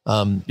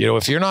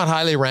 if you're not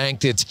highly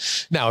ranked,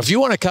 it's now, if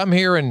you want to come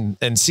here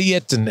and see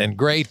it and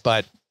great,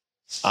 but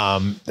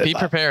be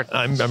prepared.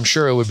 I'm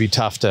sure it would be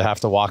tough to have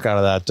to walk out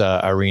of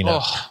that arena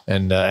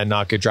and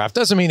not get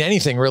drafted. Doesn't mean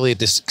anything really at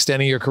this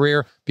extent of your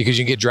career, because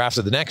you can get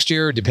drafted the next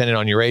year. Depending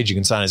on your age, you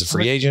can sign as a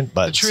free agent.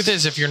 But the truth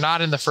is, if you're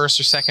not in the 1st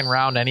or 2nd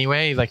round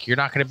anyway, like, you're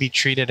not going to be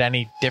treated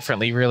any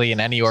differently really in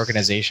any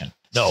organization.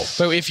 No.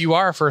 But if you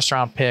are a 1st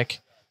round pick,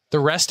 the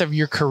rest of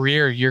your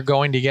career, you're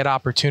going to get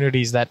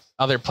opportunities that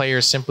other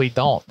players simply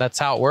don't. That's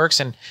how it works.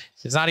 And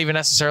it's not even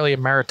necessarily a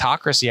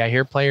meritocracy. I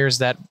hear players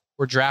that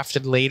were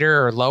drafted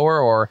later or lower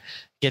or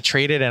get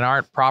traded and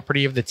aren't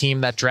property of the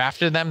team that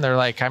drafted them. They're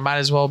like, I might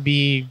as well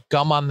be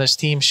gum on this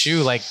team's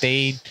shoe. Like,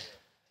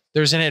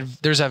 there's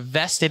a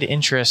vested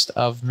interest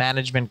of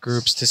management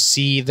groups to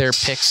see their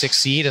pick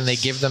succeed, and they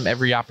give them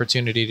every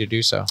opportunity to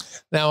do so.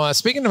 Now,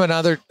 speaking of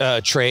another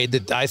trade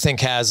that I think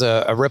has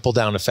a ripple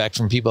down effect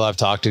from people I've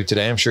talked to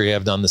today, I'm sure you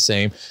have done the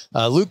same.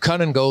 Luke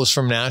Cunnin goes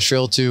from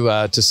Nashville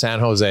to San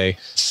Jose,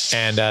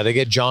 and they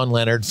get John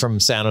Leonard from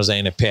San Jose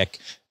in a pick.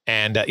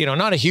 And,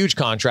 not a huge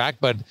contract,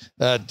 but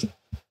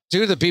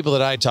two of the people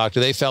that I talked to,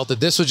 they felt that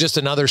this was just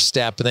another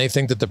step, and they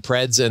think that the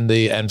Preds and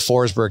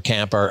Forsberg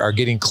camp are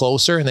getting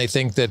closer, and they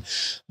think that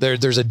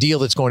there's a deal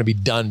that's going to be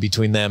done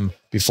between them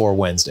before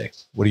Wednesday.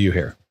 What do you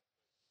hear?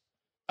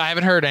 I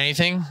haven't heard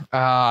anything.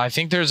 I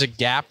think there's a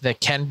gap that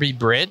can be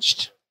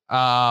bridged.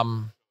 I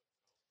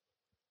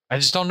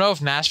just don't know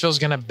if Nashville's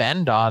going to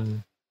bend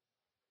on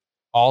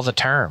all the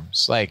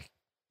terms. Like,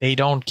 they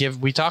don't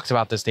give, we talked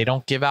about this, they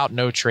don't give out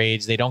no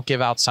trades. They don't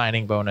give out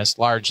signing bonus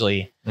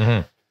largely.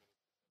 Mm-hmm.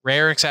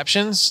 Rare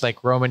exceptions,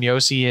 like Roman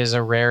Josi is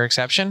a rare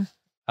exception.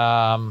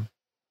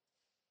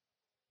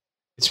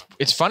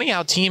 It's funny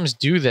how teams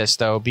do this,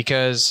 though,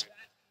 because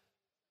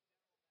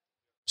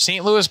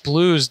St. Louis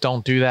Blues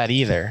don't do that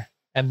either.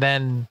 And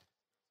then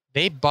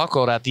they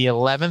buckled at the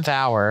 11th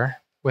hour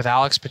with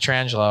Alex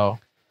Pietrangelo,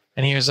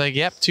 and he was like,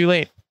 yep, too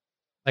late.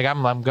 Like,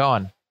 I'm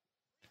going.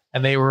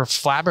 And they were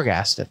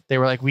flabbergasted. They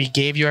were like, we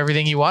gave you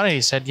everything you wanted.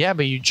 He said, yeah,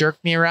 but you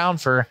jerked me around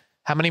for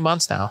how many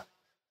months now?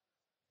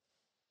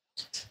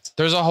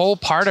 There's a whole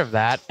part of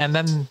that. And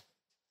then,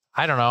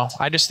 I don't know.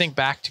 I just think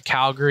back to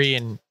Calgary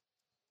and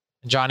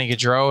Johnny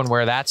Gaudreau and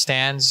where that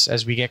stands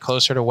as we get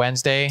closer to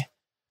Wednesday.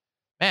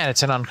 Man,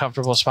 it's an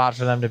uncomfortable spot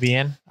for them to be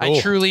in. I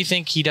truly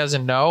think he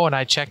doesn't know. And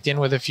I checked in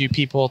with a few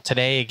people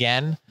today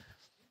again.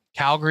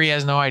 Calgary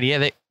has no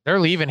idea. They're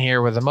leaving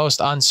here with the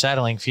most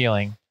unsettling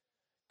feeling.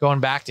 Going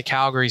back to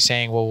Calgary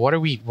saying, well, what are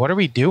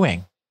we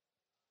doing?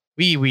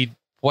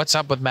 What's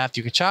up with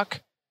Matthew Tkachuk?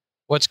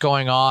 What's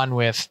going on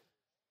with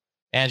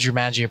Andrew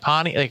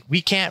Mangiapane? Like,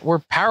 we're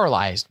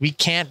paralyzed. We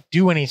can't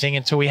do anything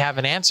until we have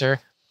an answer.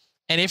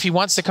 And if he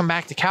wants to come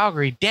back to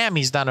Calgary, damn,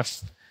 he's done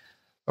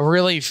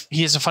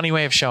he has a funny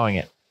way of showing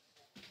it.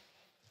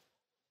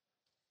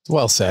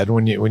 Well said.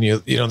 When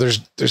you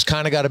there's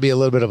kind of got to be a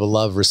little bit of a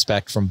love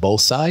respect from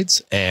both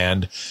sides,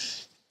 and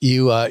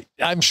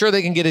I'm sure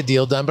they can get a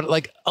deal done, but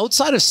like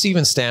outside of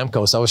Steven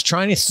Stamkos, I was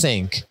trying to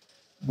think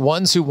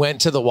ones who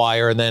went to the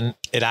wire and then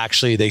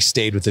they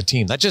stayed with the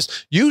team. That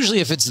just usually,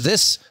 if it's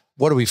this,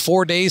 what are we,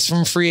 4 days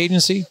from free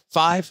agency?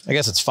 5? I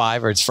guess it's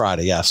 5, or it's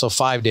Friday. Yeah. So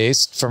 5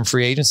 days from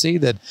free agency.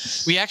 That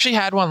we actually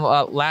had one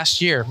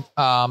last year.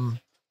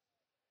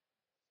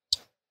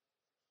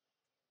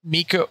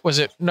 Mika, was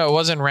it? No, it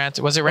wasn't Rantanen.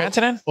 Was it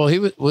Rantanen? Well,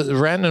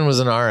 Rantanen was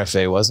an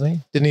RFA, wasn't he?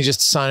 Didn't he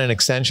just sign an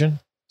extension?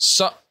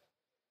 So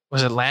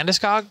was it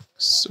Landeskog?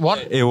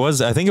 It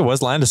was. I think it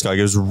was Landeskog.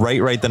 It was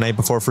right the night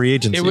before free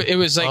agency. It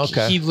was like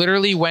He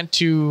literally went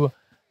to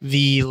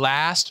the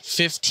last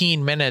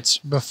 15 minutes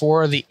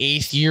before the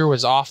 8th year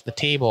was off the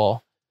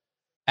table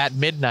at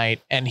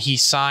midnight, and he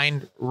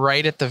signed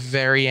right at the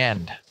very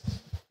end.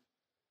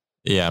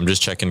 Yeah, I'm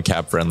just checking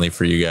Cap Friendly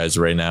for you guys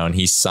right now, and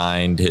he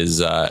signed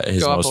his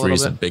most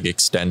recent big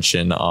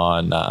extension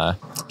on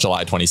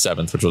July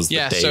 27th, which was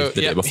the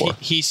day before.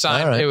 He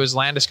signed. Right. It was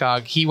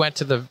Landeskog. He went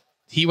to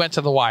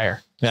the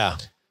wire. Yeah,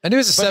 and it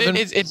was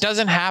it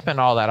doesn't happen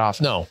all that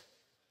often. No,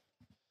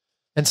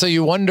 and so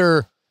you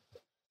wonder.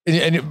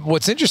 And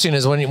what's interesting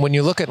is when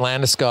you look at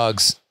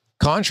Landeskog's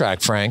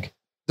contract, Frank,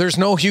 there's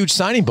no huge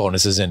signing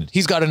bonuses in it.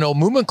 He's got a no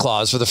movement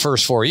clause for the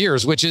first 4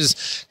 years, which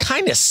is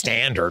kind of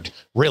standard,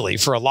 really,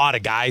 for a lot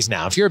of guys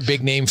now. If you're a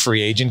big name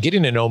free agent,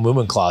 getting a no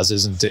movement clause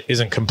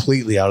isn't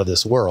completely out of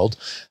this world.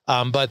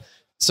 But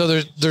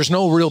so there's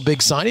no real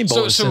big signing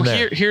bonus in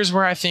there. Here's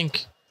where I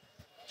think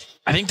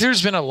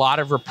there's been a lot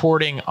of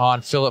reporting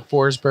on Philip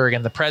Forsberg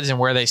and the Preds and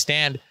where they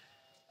stand.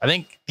 I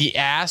think the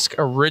ask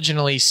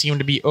originally seemed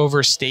to be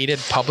overstated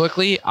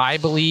publicly. I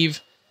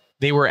believe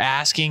they were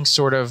asking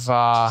sort of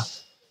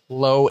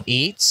low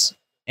 8s,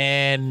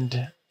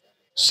 and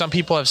some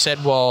people have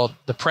said, well,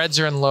 the Preds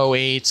are in low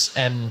 8s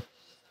and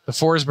the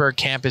Forsberg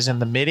camp is in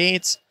the mid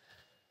 8s.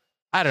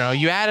 I don't know.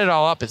 You add it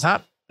all up, it's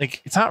not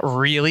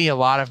really a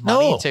lot of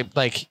money.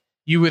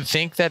 You would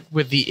think that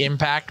with the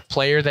impact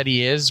player that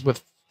he is,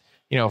 with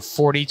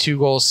 42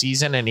 goal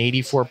season and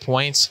 84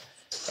 points,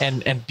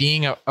 and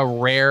being a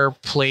rare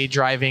play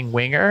driving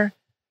winger,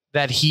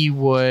 that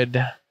you'd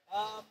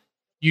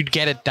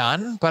get it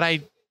done. But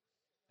I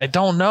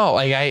don't know.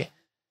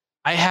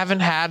 I haven't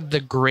had the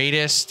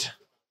greatest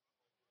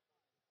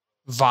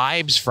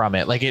vibes from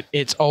it.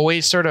 It's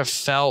always sort of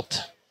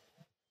felt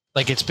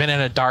like it's been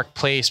in a dark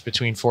place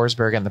between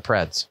Forsberg and the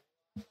Preds.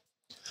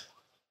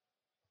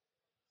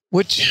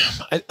 Which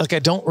I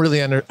don't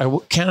really I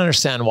can't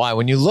understand why.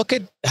 When you look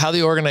at how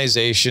the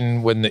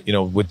organization,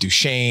 with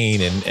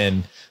Duchesne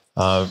and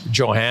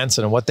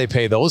Johansson and what they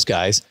pay those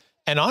guys,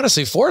 and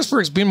honestly,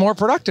 Forsberg's been more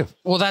productive.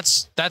 Well,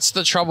 that's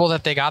the trouble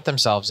that they got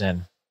themselves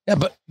in. Yeah,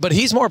 but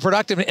he's more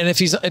productive, and if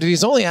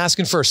he's only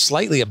asking for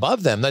slightly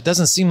above them, that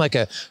doesn't seem like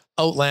a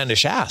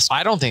outlandish ask.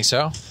 I don't think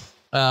so.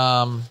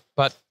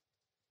 But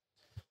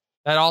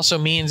that also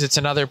means it's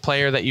another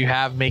player that you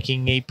have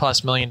making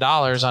 $8+ million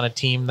on a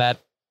team that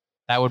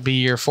would be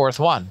your fourth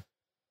one.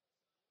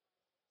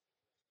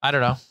 I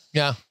don't know.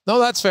 Yeah, no,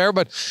 that's fair.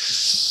 But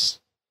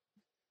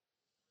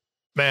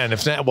man,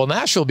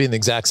 Nashville will be in the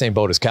exact same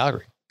boat as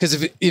Calgary,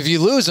 because if you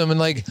lose them, and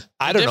I don't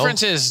know. The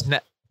difference is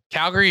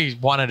Calgary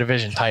won a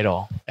division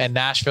title, and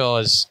Nashville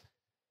is.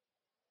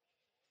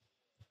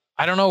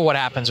 I don't know what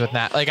happens with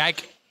that. I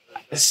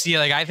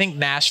think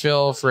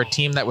Nashville, for a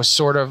team that was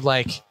sort of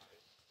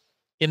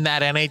in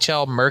that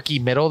NHL murky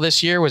middle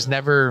this year, was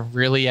never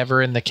really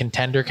ever in the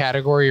contender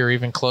category or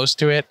even close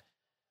to it.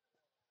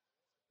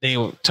 They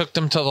took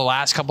them till the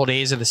last couple of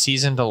days of the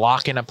season to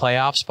lock in a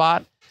playoff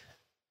spot.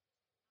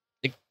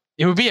 It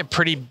would be a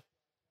pretty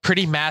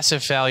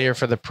massive failure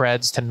for the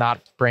Preds to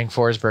not bring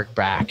Forsberg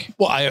back.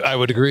 Well, I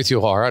would agree with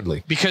you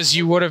wholeheartedly, because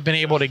you would have been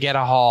able to get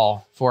a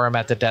haul for him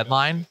at the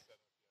deadline.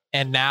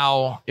 And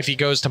now if he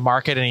goes to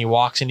market and he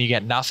walks and you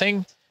get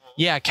nothing,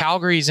 yeah,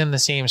 Calgary's in the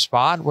same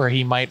spot where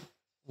he might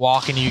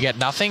walk and you get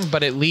nothing,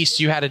 but at least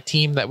you had a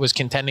team that was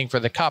contending for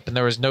the cup and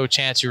there was no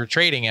chance you were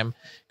trading him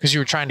because you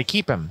were trying to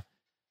keep him.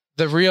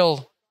 The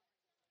real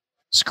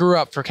screw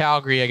up for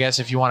Calgary, I guess,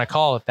 if you want to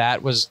call it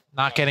that, was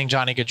not getting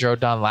Johnny Gaudreau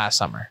done last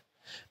summer,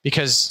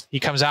 because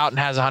he comes out and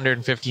has a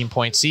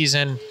 115-point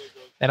season,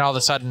 and all of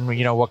a sudden,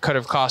 what could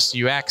have cost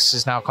you X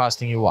is now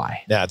costing you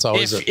Y. Yeah, it's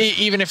always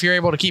even if you're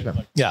able to keep him.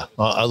 Yeah,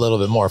 a little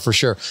bit more for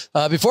sure.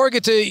 Before we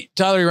get to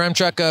Tyler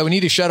Yaremchuk, we need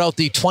to shout out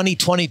the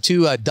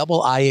 2022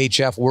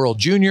 IIHF World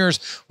Juniors.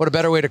 What a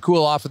better way to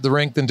cool off at the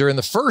rink than during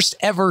the first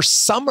ever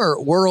Summer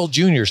World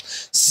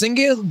Juniors.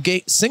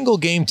 Single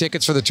game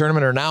tickets for the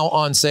tournament are now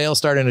on sale,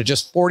 starting at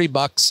just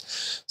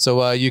 $40.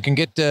 So you can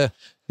get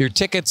your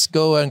tickets,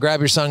 go and grab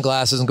your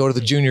sunglasses and go to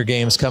the junior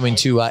games coming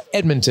to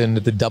Edmonton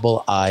at the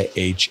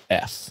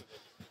IIHF.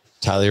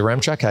 Tyler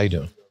Yaremchuk, how you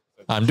doing?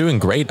 I'm doing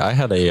great. I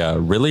had a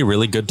really,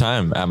 really good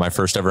time at my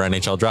first ever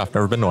NHL draft.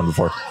 Never been to one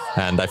before.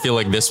 And I feel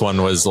like this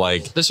one was a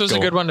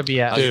good one to be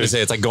at. I was going to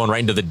say, it's like going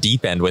right into the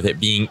deep end with it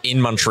being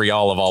in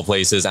Montreal of all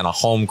places and a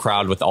home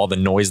crowd with all the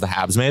noise the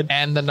Habs made.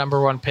 And the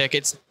 #1 pick.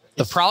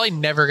 You're probably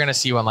never going to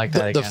see one like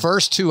that again. The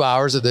first 2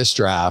 hours of this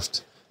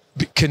draft,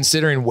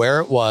 considering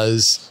where it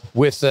was,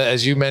 with,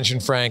 as you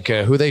mentioned, Frank,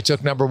 who they took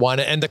 #1,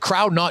 and the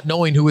crowd not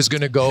knowing who was going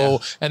to go,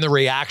 and the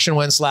reaction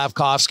when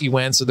Slavkovsky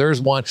went. So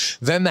there's one.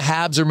 Then the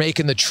Habs are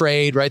making the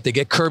trade, right? They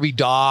get Kirby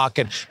Dach,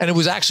 and it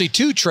was actually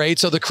 2 trades.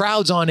 So the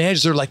crowd's on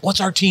edge. They're like,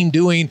 what's our team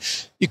doing?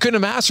 You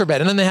couldn't have asked for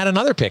better. And then they had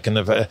another pick in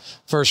the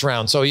first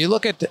round. So you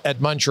look at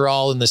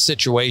Montreal and the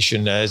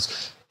situation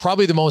as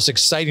probably the most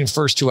exciting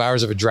first 2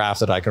 hours of a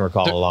draft that I can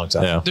recall in a long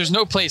time. Yeah. There's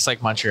no place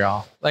like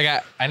Montreal.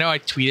 I know I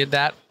tweeted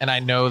that, and I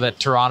know that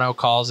Toronto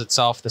calls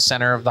itself the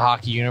center of the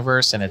hockey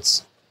universe, and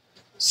it's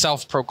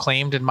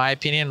self-proclaimed, in my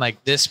opinion.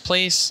 This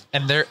place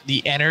and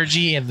the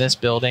energy in this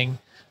building,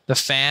 the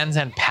fans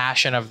and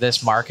passion of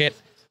this market,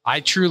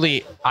 I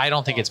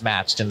don't think it's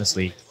matched in this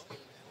league.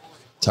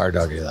 It's hard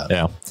to argue that.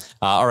 Yeah.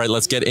 All right,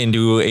 let's get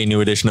into a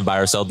new edition of Buy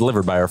or Sell,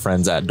 delivered by our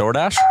friends at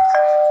DoorDash.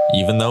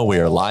 Even though we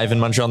are live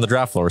in Montreal on the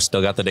draft floor,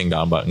 still got the ding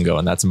dong button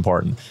going. That's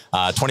important.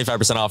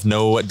 25% off,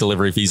 no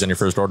delivery fees on your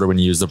first order when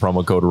you use the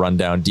promo code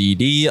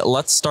RUNDOWNDD.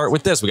 Let's start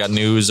with this. We got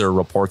news, or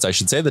reports, I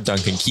should say, that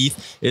Duncan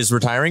Keith is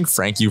retiring.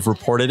 Frank, you've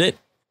reported it.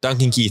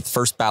 Duncan Keith,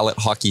 first ballot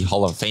hockey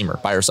Hall of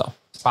Famer. Buy or sell?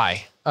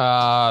 Buy.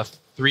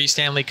 3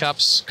 Stanley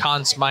Cups,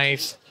 Conn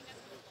Smythe.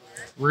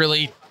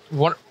 Really,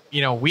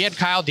 we had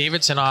Kyle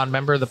Davidson on,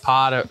 member of the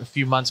pod, a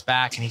few months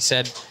back, and he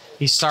said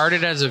he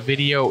started as a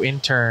video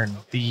intern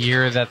the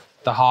year that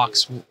the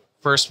Hawks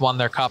first won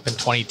their cup in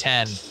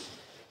 2010.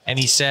 And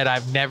he said,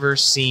 I've never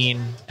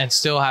seen, and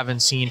still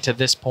haven't seen to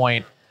this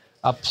point,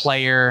 a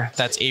player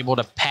that's able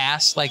to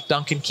pass like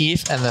Duncan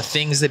Keith and the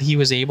things that he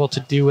was able to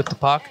do with the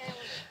puck.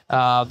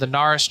 The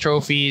Norris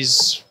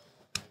trophies,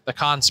 the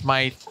Conn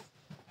Smythe,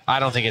 I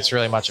don't think it's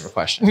really much of a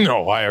question.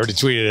 No, I already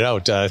tweeted it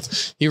out.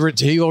 He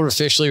will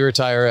officially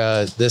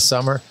retire this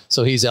summer,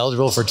 so he's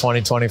eligible for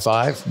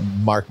 2025.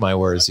 Mark my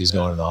words, he's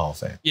going to the Hall of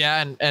Fame.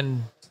 Yeah,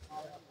 and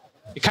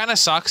it kind of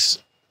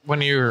sucks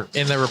when you're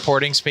in the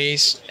reporting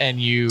space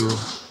and you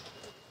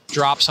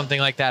drop something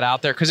like that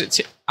out there,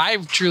 because I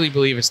truly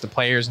believe it's the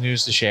players'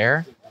 news to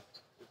share.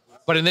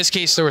 But in this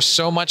case, there was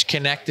so much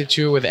connected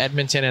to it with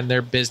Edmonton and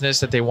their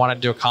business that they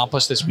wanted to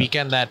accomplish this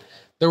weekend that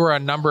there were a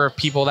number of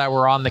people that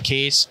were on the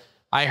case.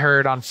 I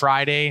heard on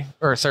Thursday,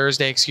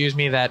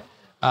 that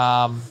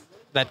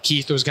that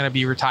Keith was going to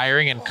be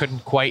retiring and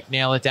couldn't quite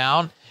nail it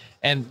down.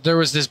 And there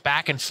was this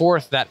back and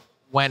forth that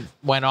went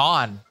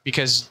on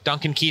because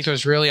Duncan Keith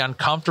was really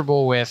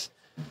uncomfortable with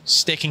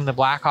sticking the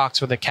Blackhawks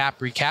with a cap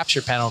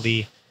recapture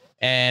penalty.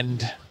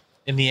 And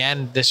in the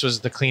end, this was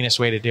the cleanest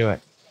way to do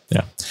it.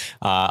 Yeah.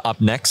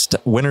 Up next,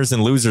 winners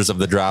and losers of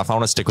the draft. I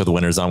want to stick with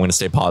winners. I'm going to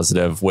stay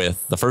positive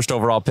with the first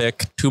overall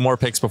pick, 2 more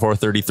picks before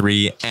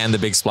 33, and the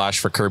big splash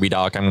for Kirby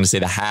Dach. I'm going to say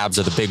the Habs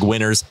are the big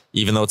winners,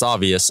 even though it's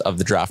obvious, of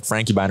the draft.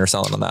 Frank, you buying or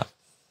selling on that?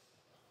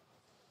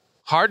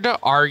 Hard to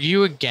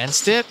argue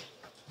against it.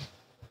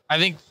 I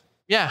think,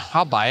 yeah,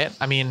 I'll buy it.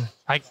 I mean,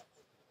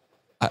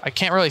 I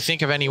can't really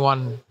think of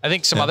anyone. I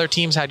think some other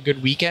teams had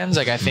good weekends.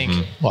 Like I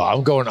think. Well,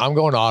 I'm going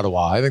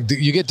Ottawa. I think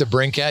you get to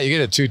DeBrincat. You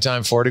get a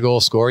 2-time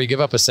 40-goal scorer. You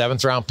give up a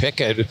 7th-round pick.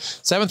 A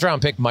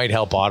 7th-round pick might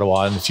help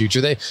Ottawa in the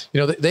future. They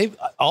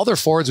all their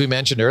forwards we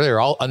mentioned earlier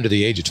are all under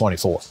the age of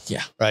 24.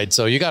 Yeah. Right.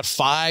 So you got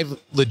 5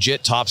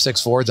 legit top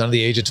 6 forwards under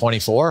the age of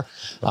 24.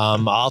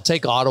 I'll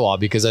take Ottawa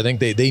because I think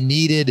they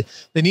needed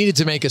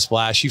to make a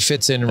splash. He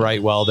fits in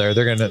right well there.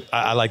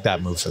 I like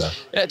that move for them.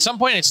 At some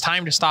point, it's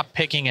time to stop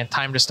picking and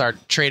time to start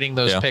trading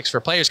those picks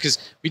for players, because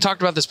we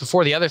talked about this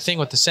before. The other thing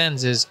with the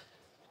Sens is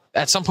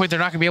at some point they're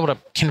not going to be able to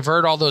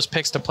convert all those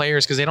picks to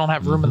players because they don't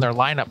have room in their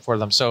lineup for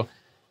them. So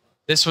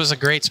this was a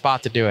great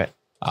spot to do it.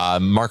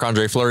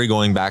 Marc-Andre Fleury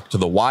going back to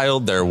the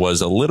Wild. There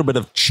was a little bit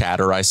of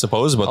chatter, I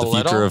suppose, about the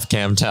future of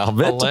Cam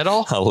Talbot.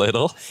 A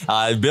little.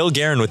 Bill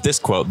Guerin with this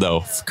quote,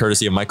 though,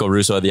 courtesy of Michael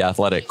Russo of The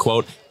Athletic.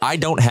 Quote, I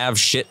don't have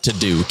shit to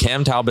do.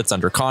 Cam Talbot's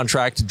under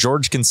contract.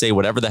 George can say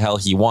whatever the hell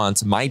he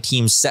wants. My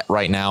team's set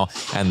right now,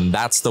 and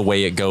that's the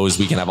way it goes.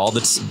 We can have all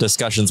the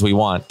discussions we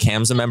want.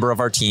 Cam's a member of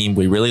our team.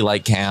 We really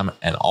like Cam,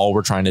 and all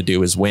we're trying to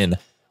do is win.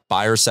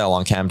 Buy or sell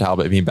on Cam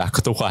Talbot being back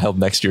with the Wild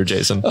next year,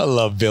 Jason? I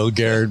love Bill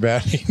Guerin,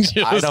 man.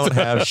 I don't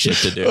have shit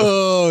to do.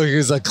 Oh,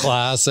 he's a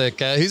classic.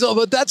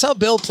 But that's how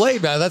Bill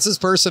played, man. That's his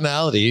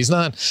personality. He's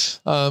not.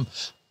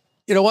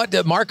 You know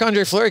what?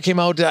 Marc-Andre Fleury came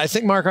out. I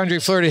think Marc-Andre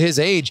Fleury, to his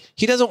age,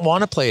 he doesn't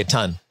want to play a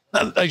ton.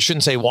 I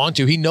shouldn't say want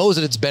to. He knows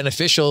that it's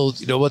beneficial.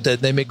 You know what? That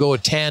they may go a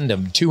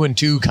tandem,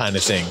 2-2 kind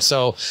of thing.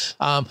 So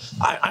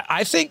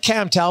I think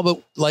Cam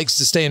Talbot likes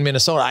to stay in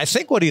Minnesota. I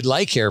think what he'd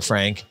like here,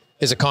 Frank,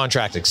 is a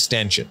contract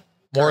extension.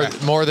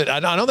 More that I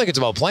don't think it's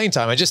about playing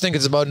time. I just think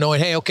it's about knowing,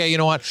 hey, okay, you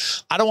know what?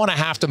 I don't want to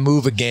have to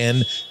move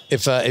again.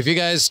 If you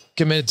guys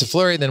committed to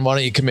Fleury, then why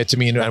don't you commit to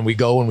me and we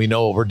go and we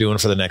know what we're doing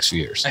for the next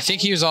few years. I think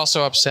he was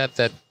also upset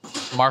that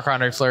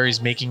Marc-Andre Fleury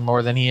is making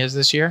more than he is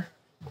this year.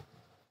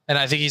 And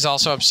I think he's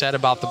also upset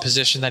about the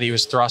position that he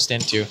was thrust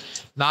into.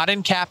 Not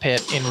in cap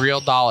hit, in real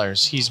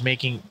dollars.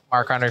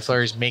 Marc-Andre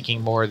Fleury's making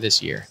more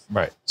this year.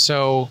 Right.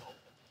 So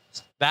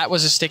that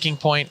was a sticking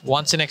point.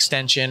 Once an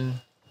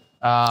extension.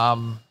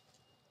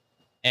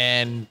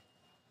 And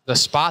the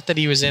spot that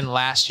he was in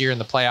last year in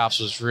the playoffs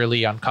was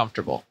really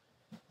uncomfortable.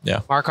 Yeah.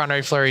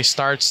 Marc-Andre Fleury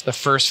starts the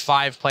first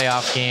 5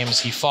 playoff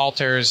games. He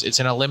falters. It's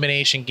an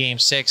elimination game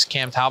 6.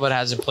 Cam Talbot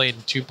hasn't played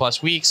in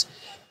 2+ weeks.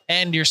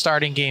 And you're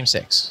starting game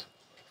 6.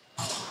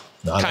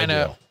 Kind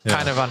of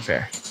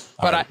unfair.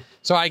 But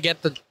I get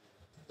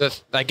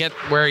I get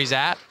where he's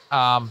at.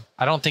 I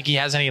don't think he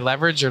has any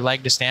leverage or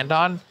leg to stand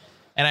on.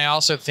 And I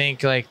also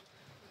think like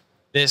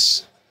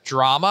this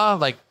drama,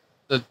 like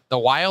the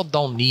Wild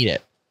don't need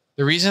it.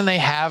 The reason they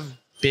have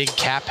big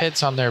cap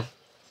hits on their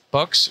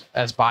books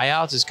as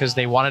buyouts is because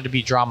they wanted to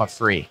be drama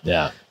free.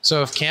 Yeah.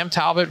 So if Cam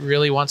Talbot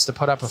really wants to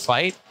put up a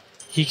fight,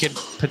 he could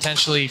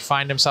potentially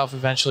find himself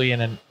eventually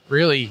in a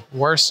really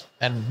worse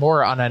and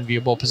more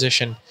unenviable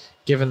position,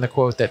 given the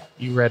quote that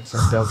you read from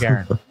Bill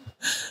Guerin.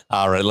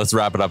 All right, let's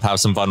wrap it up. Have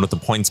some fun with the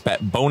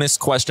PointsBet bonus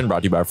question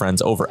brought to you by our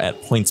friends over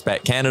at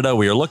PointsBet Canada.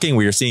 We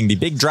are seeing the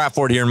big draft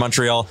board here in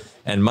Montreal,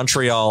 and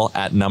Montreal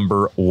at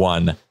number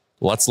 1.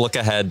 Let's look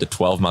ahead to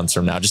 12 months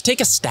from now. Just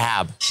take a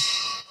stab.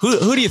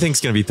 Who do you think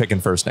is going to be picking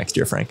first next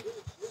year, Frank?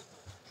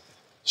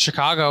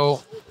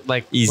 Chicago,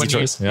 like easy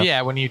choice.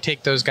 Yeah, when you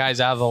take those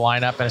guys out of the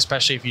lineup, and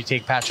especially if you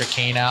take Patrick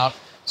Kane out.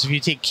 So if you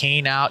take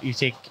Kane out, you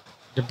take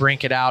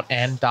DeBrincat out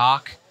and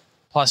Dach.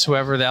 plus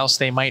whoever else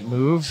they might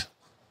move,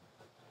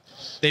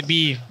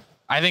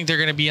 I think they're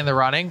going to be in the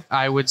running.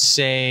 I would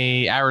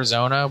say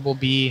Arizona will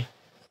be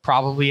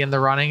probably in the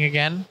running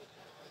again.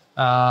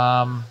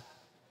 I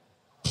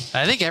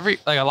think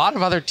a lot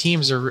of other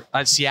teams are.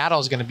 Seattle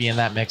is going to be in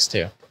that mix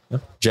too.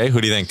 Jay, who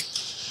do you think?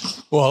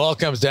 Well, it all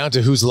comes down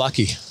to who's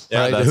lucky.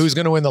 Yeah, right? Who's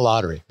going to win the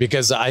lottery?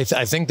 Because I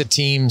think the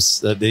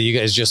teams that you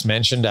guys just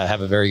mentioned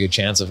have a very good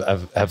chance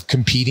of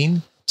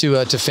competing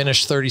to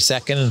finish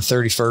 32nd and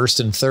 31st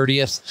and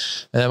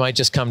 30th. And that might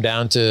just come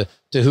down to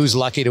who's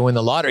lucky to win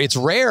the lottery. It's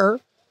rare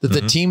that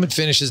the team that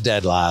finishes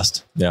dead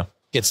last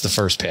gets the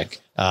first pick,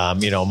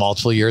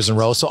 multiple years in a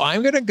row. So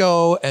I'm going to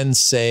go and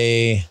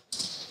say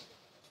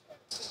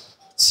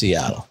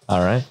Seattle. All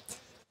right.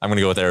 I'm going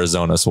to go with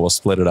Arizona. So we'll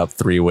split it up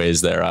 3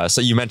 ways there.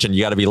 So you mentioned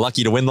you got to be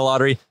lucky to win the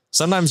lottery.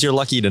 Sometimes you're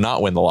lucky to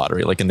not win the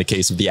lottery, like in the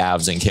case of the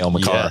Avs and Cale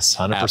Makar. Yes,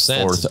 100%. At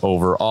 4th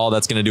overall.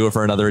 That's going to do it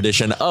for another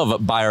edition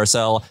of Buy or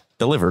Sell,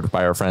 delivered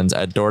by our friends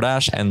at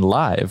DoorDash and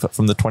live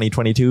from the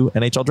 2022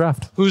 NHL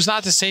Draft. Who's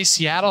not to say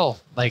Seattle,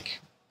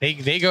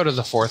 they go to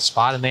the 4th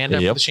spot and they end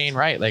up with Shane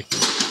Wright.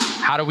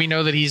 How do we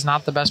know that he's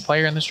not the best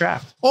player in this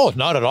draft? Oh,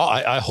 not at all.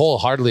 I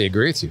wholeheartedly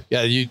agree with you.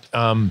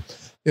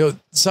 Yeah,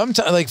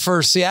 sometimes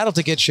for Seattle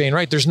to get Shane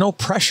Wright, there's no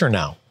pressure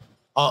now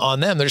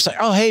on them. They're just like,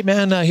 oh, hey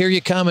man, here you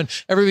come. And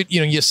everybody,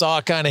 you saw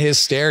kind of his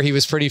stare. He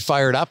was pretty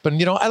fired up.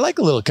 And, I like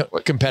a little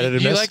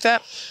competitiveness. You like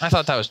that? I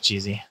thought that was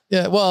cheesy.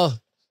 Yeah. Well,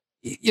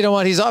 you know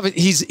what?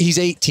 He's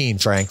 18,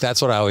 Frank.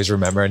 That's what I always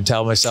remember and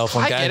tell myself.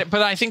 I get it,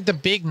 but I think the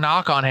big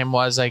knock on him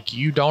was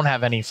you don't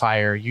have any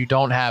fire. You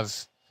don't have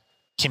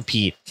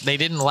compete. They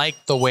didn't like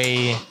the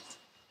way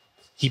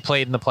he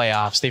played in the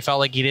playoffs. They felt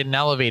like he didn't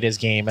elevate his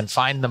game and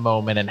find the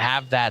moment and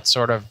have that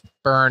sort of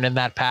burn and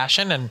that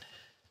passion, and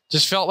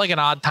just felt like an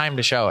odd time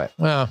to show it.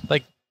 Well,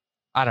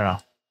 I don't know.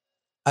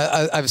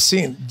 I've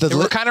seen I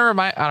don't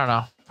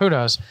know. Who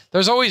knows?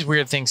 There's always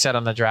weird things said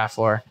on the draft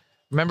floor.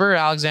 Remember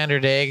Alexander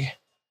Daigle?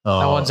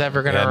 No one's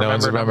ever going to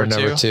remember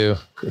number two.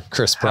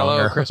 Chris Pronger.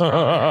 Hello, Chris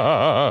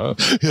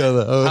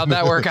Pronger. How'd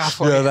that work out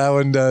for you? Yeah, that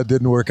one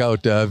didn't work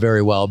out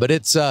very well. But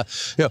it's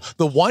the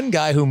one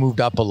guy who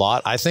moved up a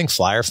lot. I think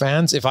Flyer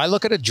fans, if I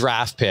look at a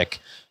draft pick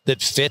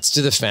that fits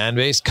to the fan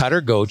base, Cutter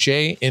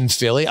Gauthier in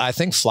Philly, I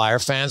think Flyer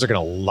fans are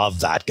going to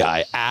love that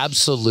guy.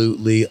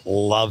 Absolutely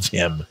love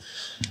him.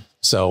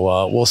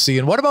 So we'll see.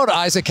 And what about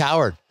Isaac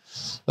Howard?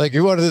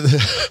 You're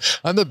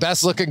I'm the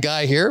best looking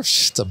guy here.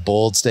 It's a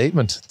bold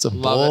statement. It's a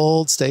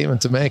bold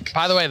statement to make.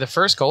 By the way, the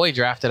first goalie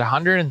drafted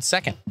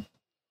 102nd.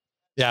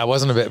 Yeah, it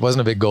wasn't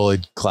a big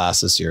goalie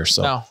class this year.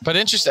 So no, but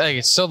interesting.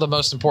 It's still the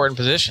most important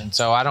position.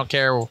 So I don't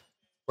care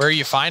where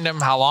you find him,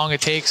 how long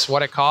it takes,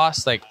 what it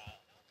costs.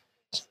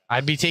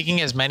 I'd be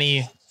taking as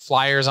many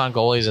Flyers on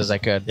goalies as I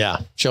could. Yeah,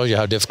 shows you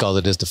how difficult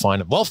it is to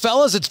find them. Well,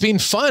 fellas, it's been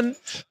fun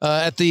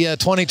at the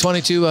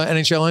 2022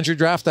 NHL Entry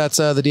Draft. That's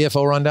the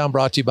DFO Rundown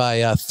brought to you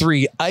by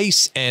 3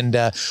 Ice. And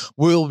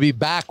we'll be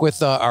back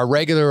with our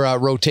regular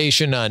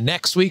rotation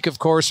next week, of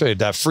course.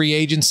 Free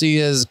agency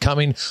is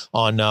coming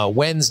on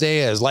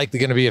Wednesday. There's likely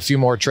going to be a few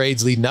more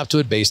trades leading up to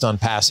it based on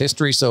past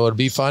history, so it'll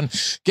be fun.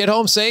 Get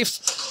home safe,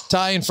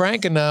 Ty and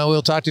Frank, and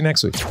we'll talk to you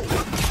next week.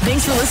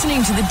 Thanks for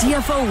listening to the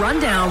DFO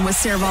Rundown with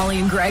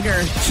Seravalli and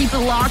Gregor. Keep it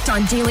locked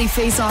on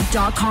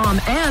dailyfaceoff.com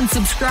and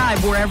subscribe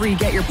wherever you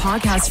get your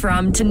podcasts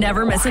from to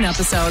never miss an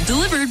episode.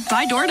 Delivered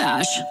by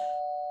DoorDash.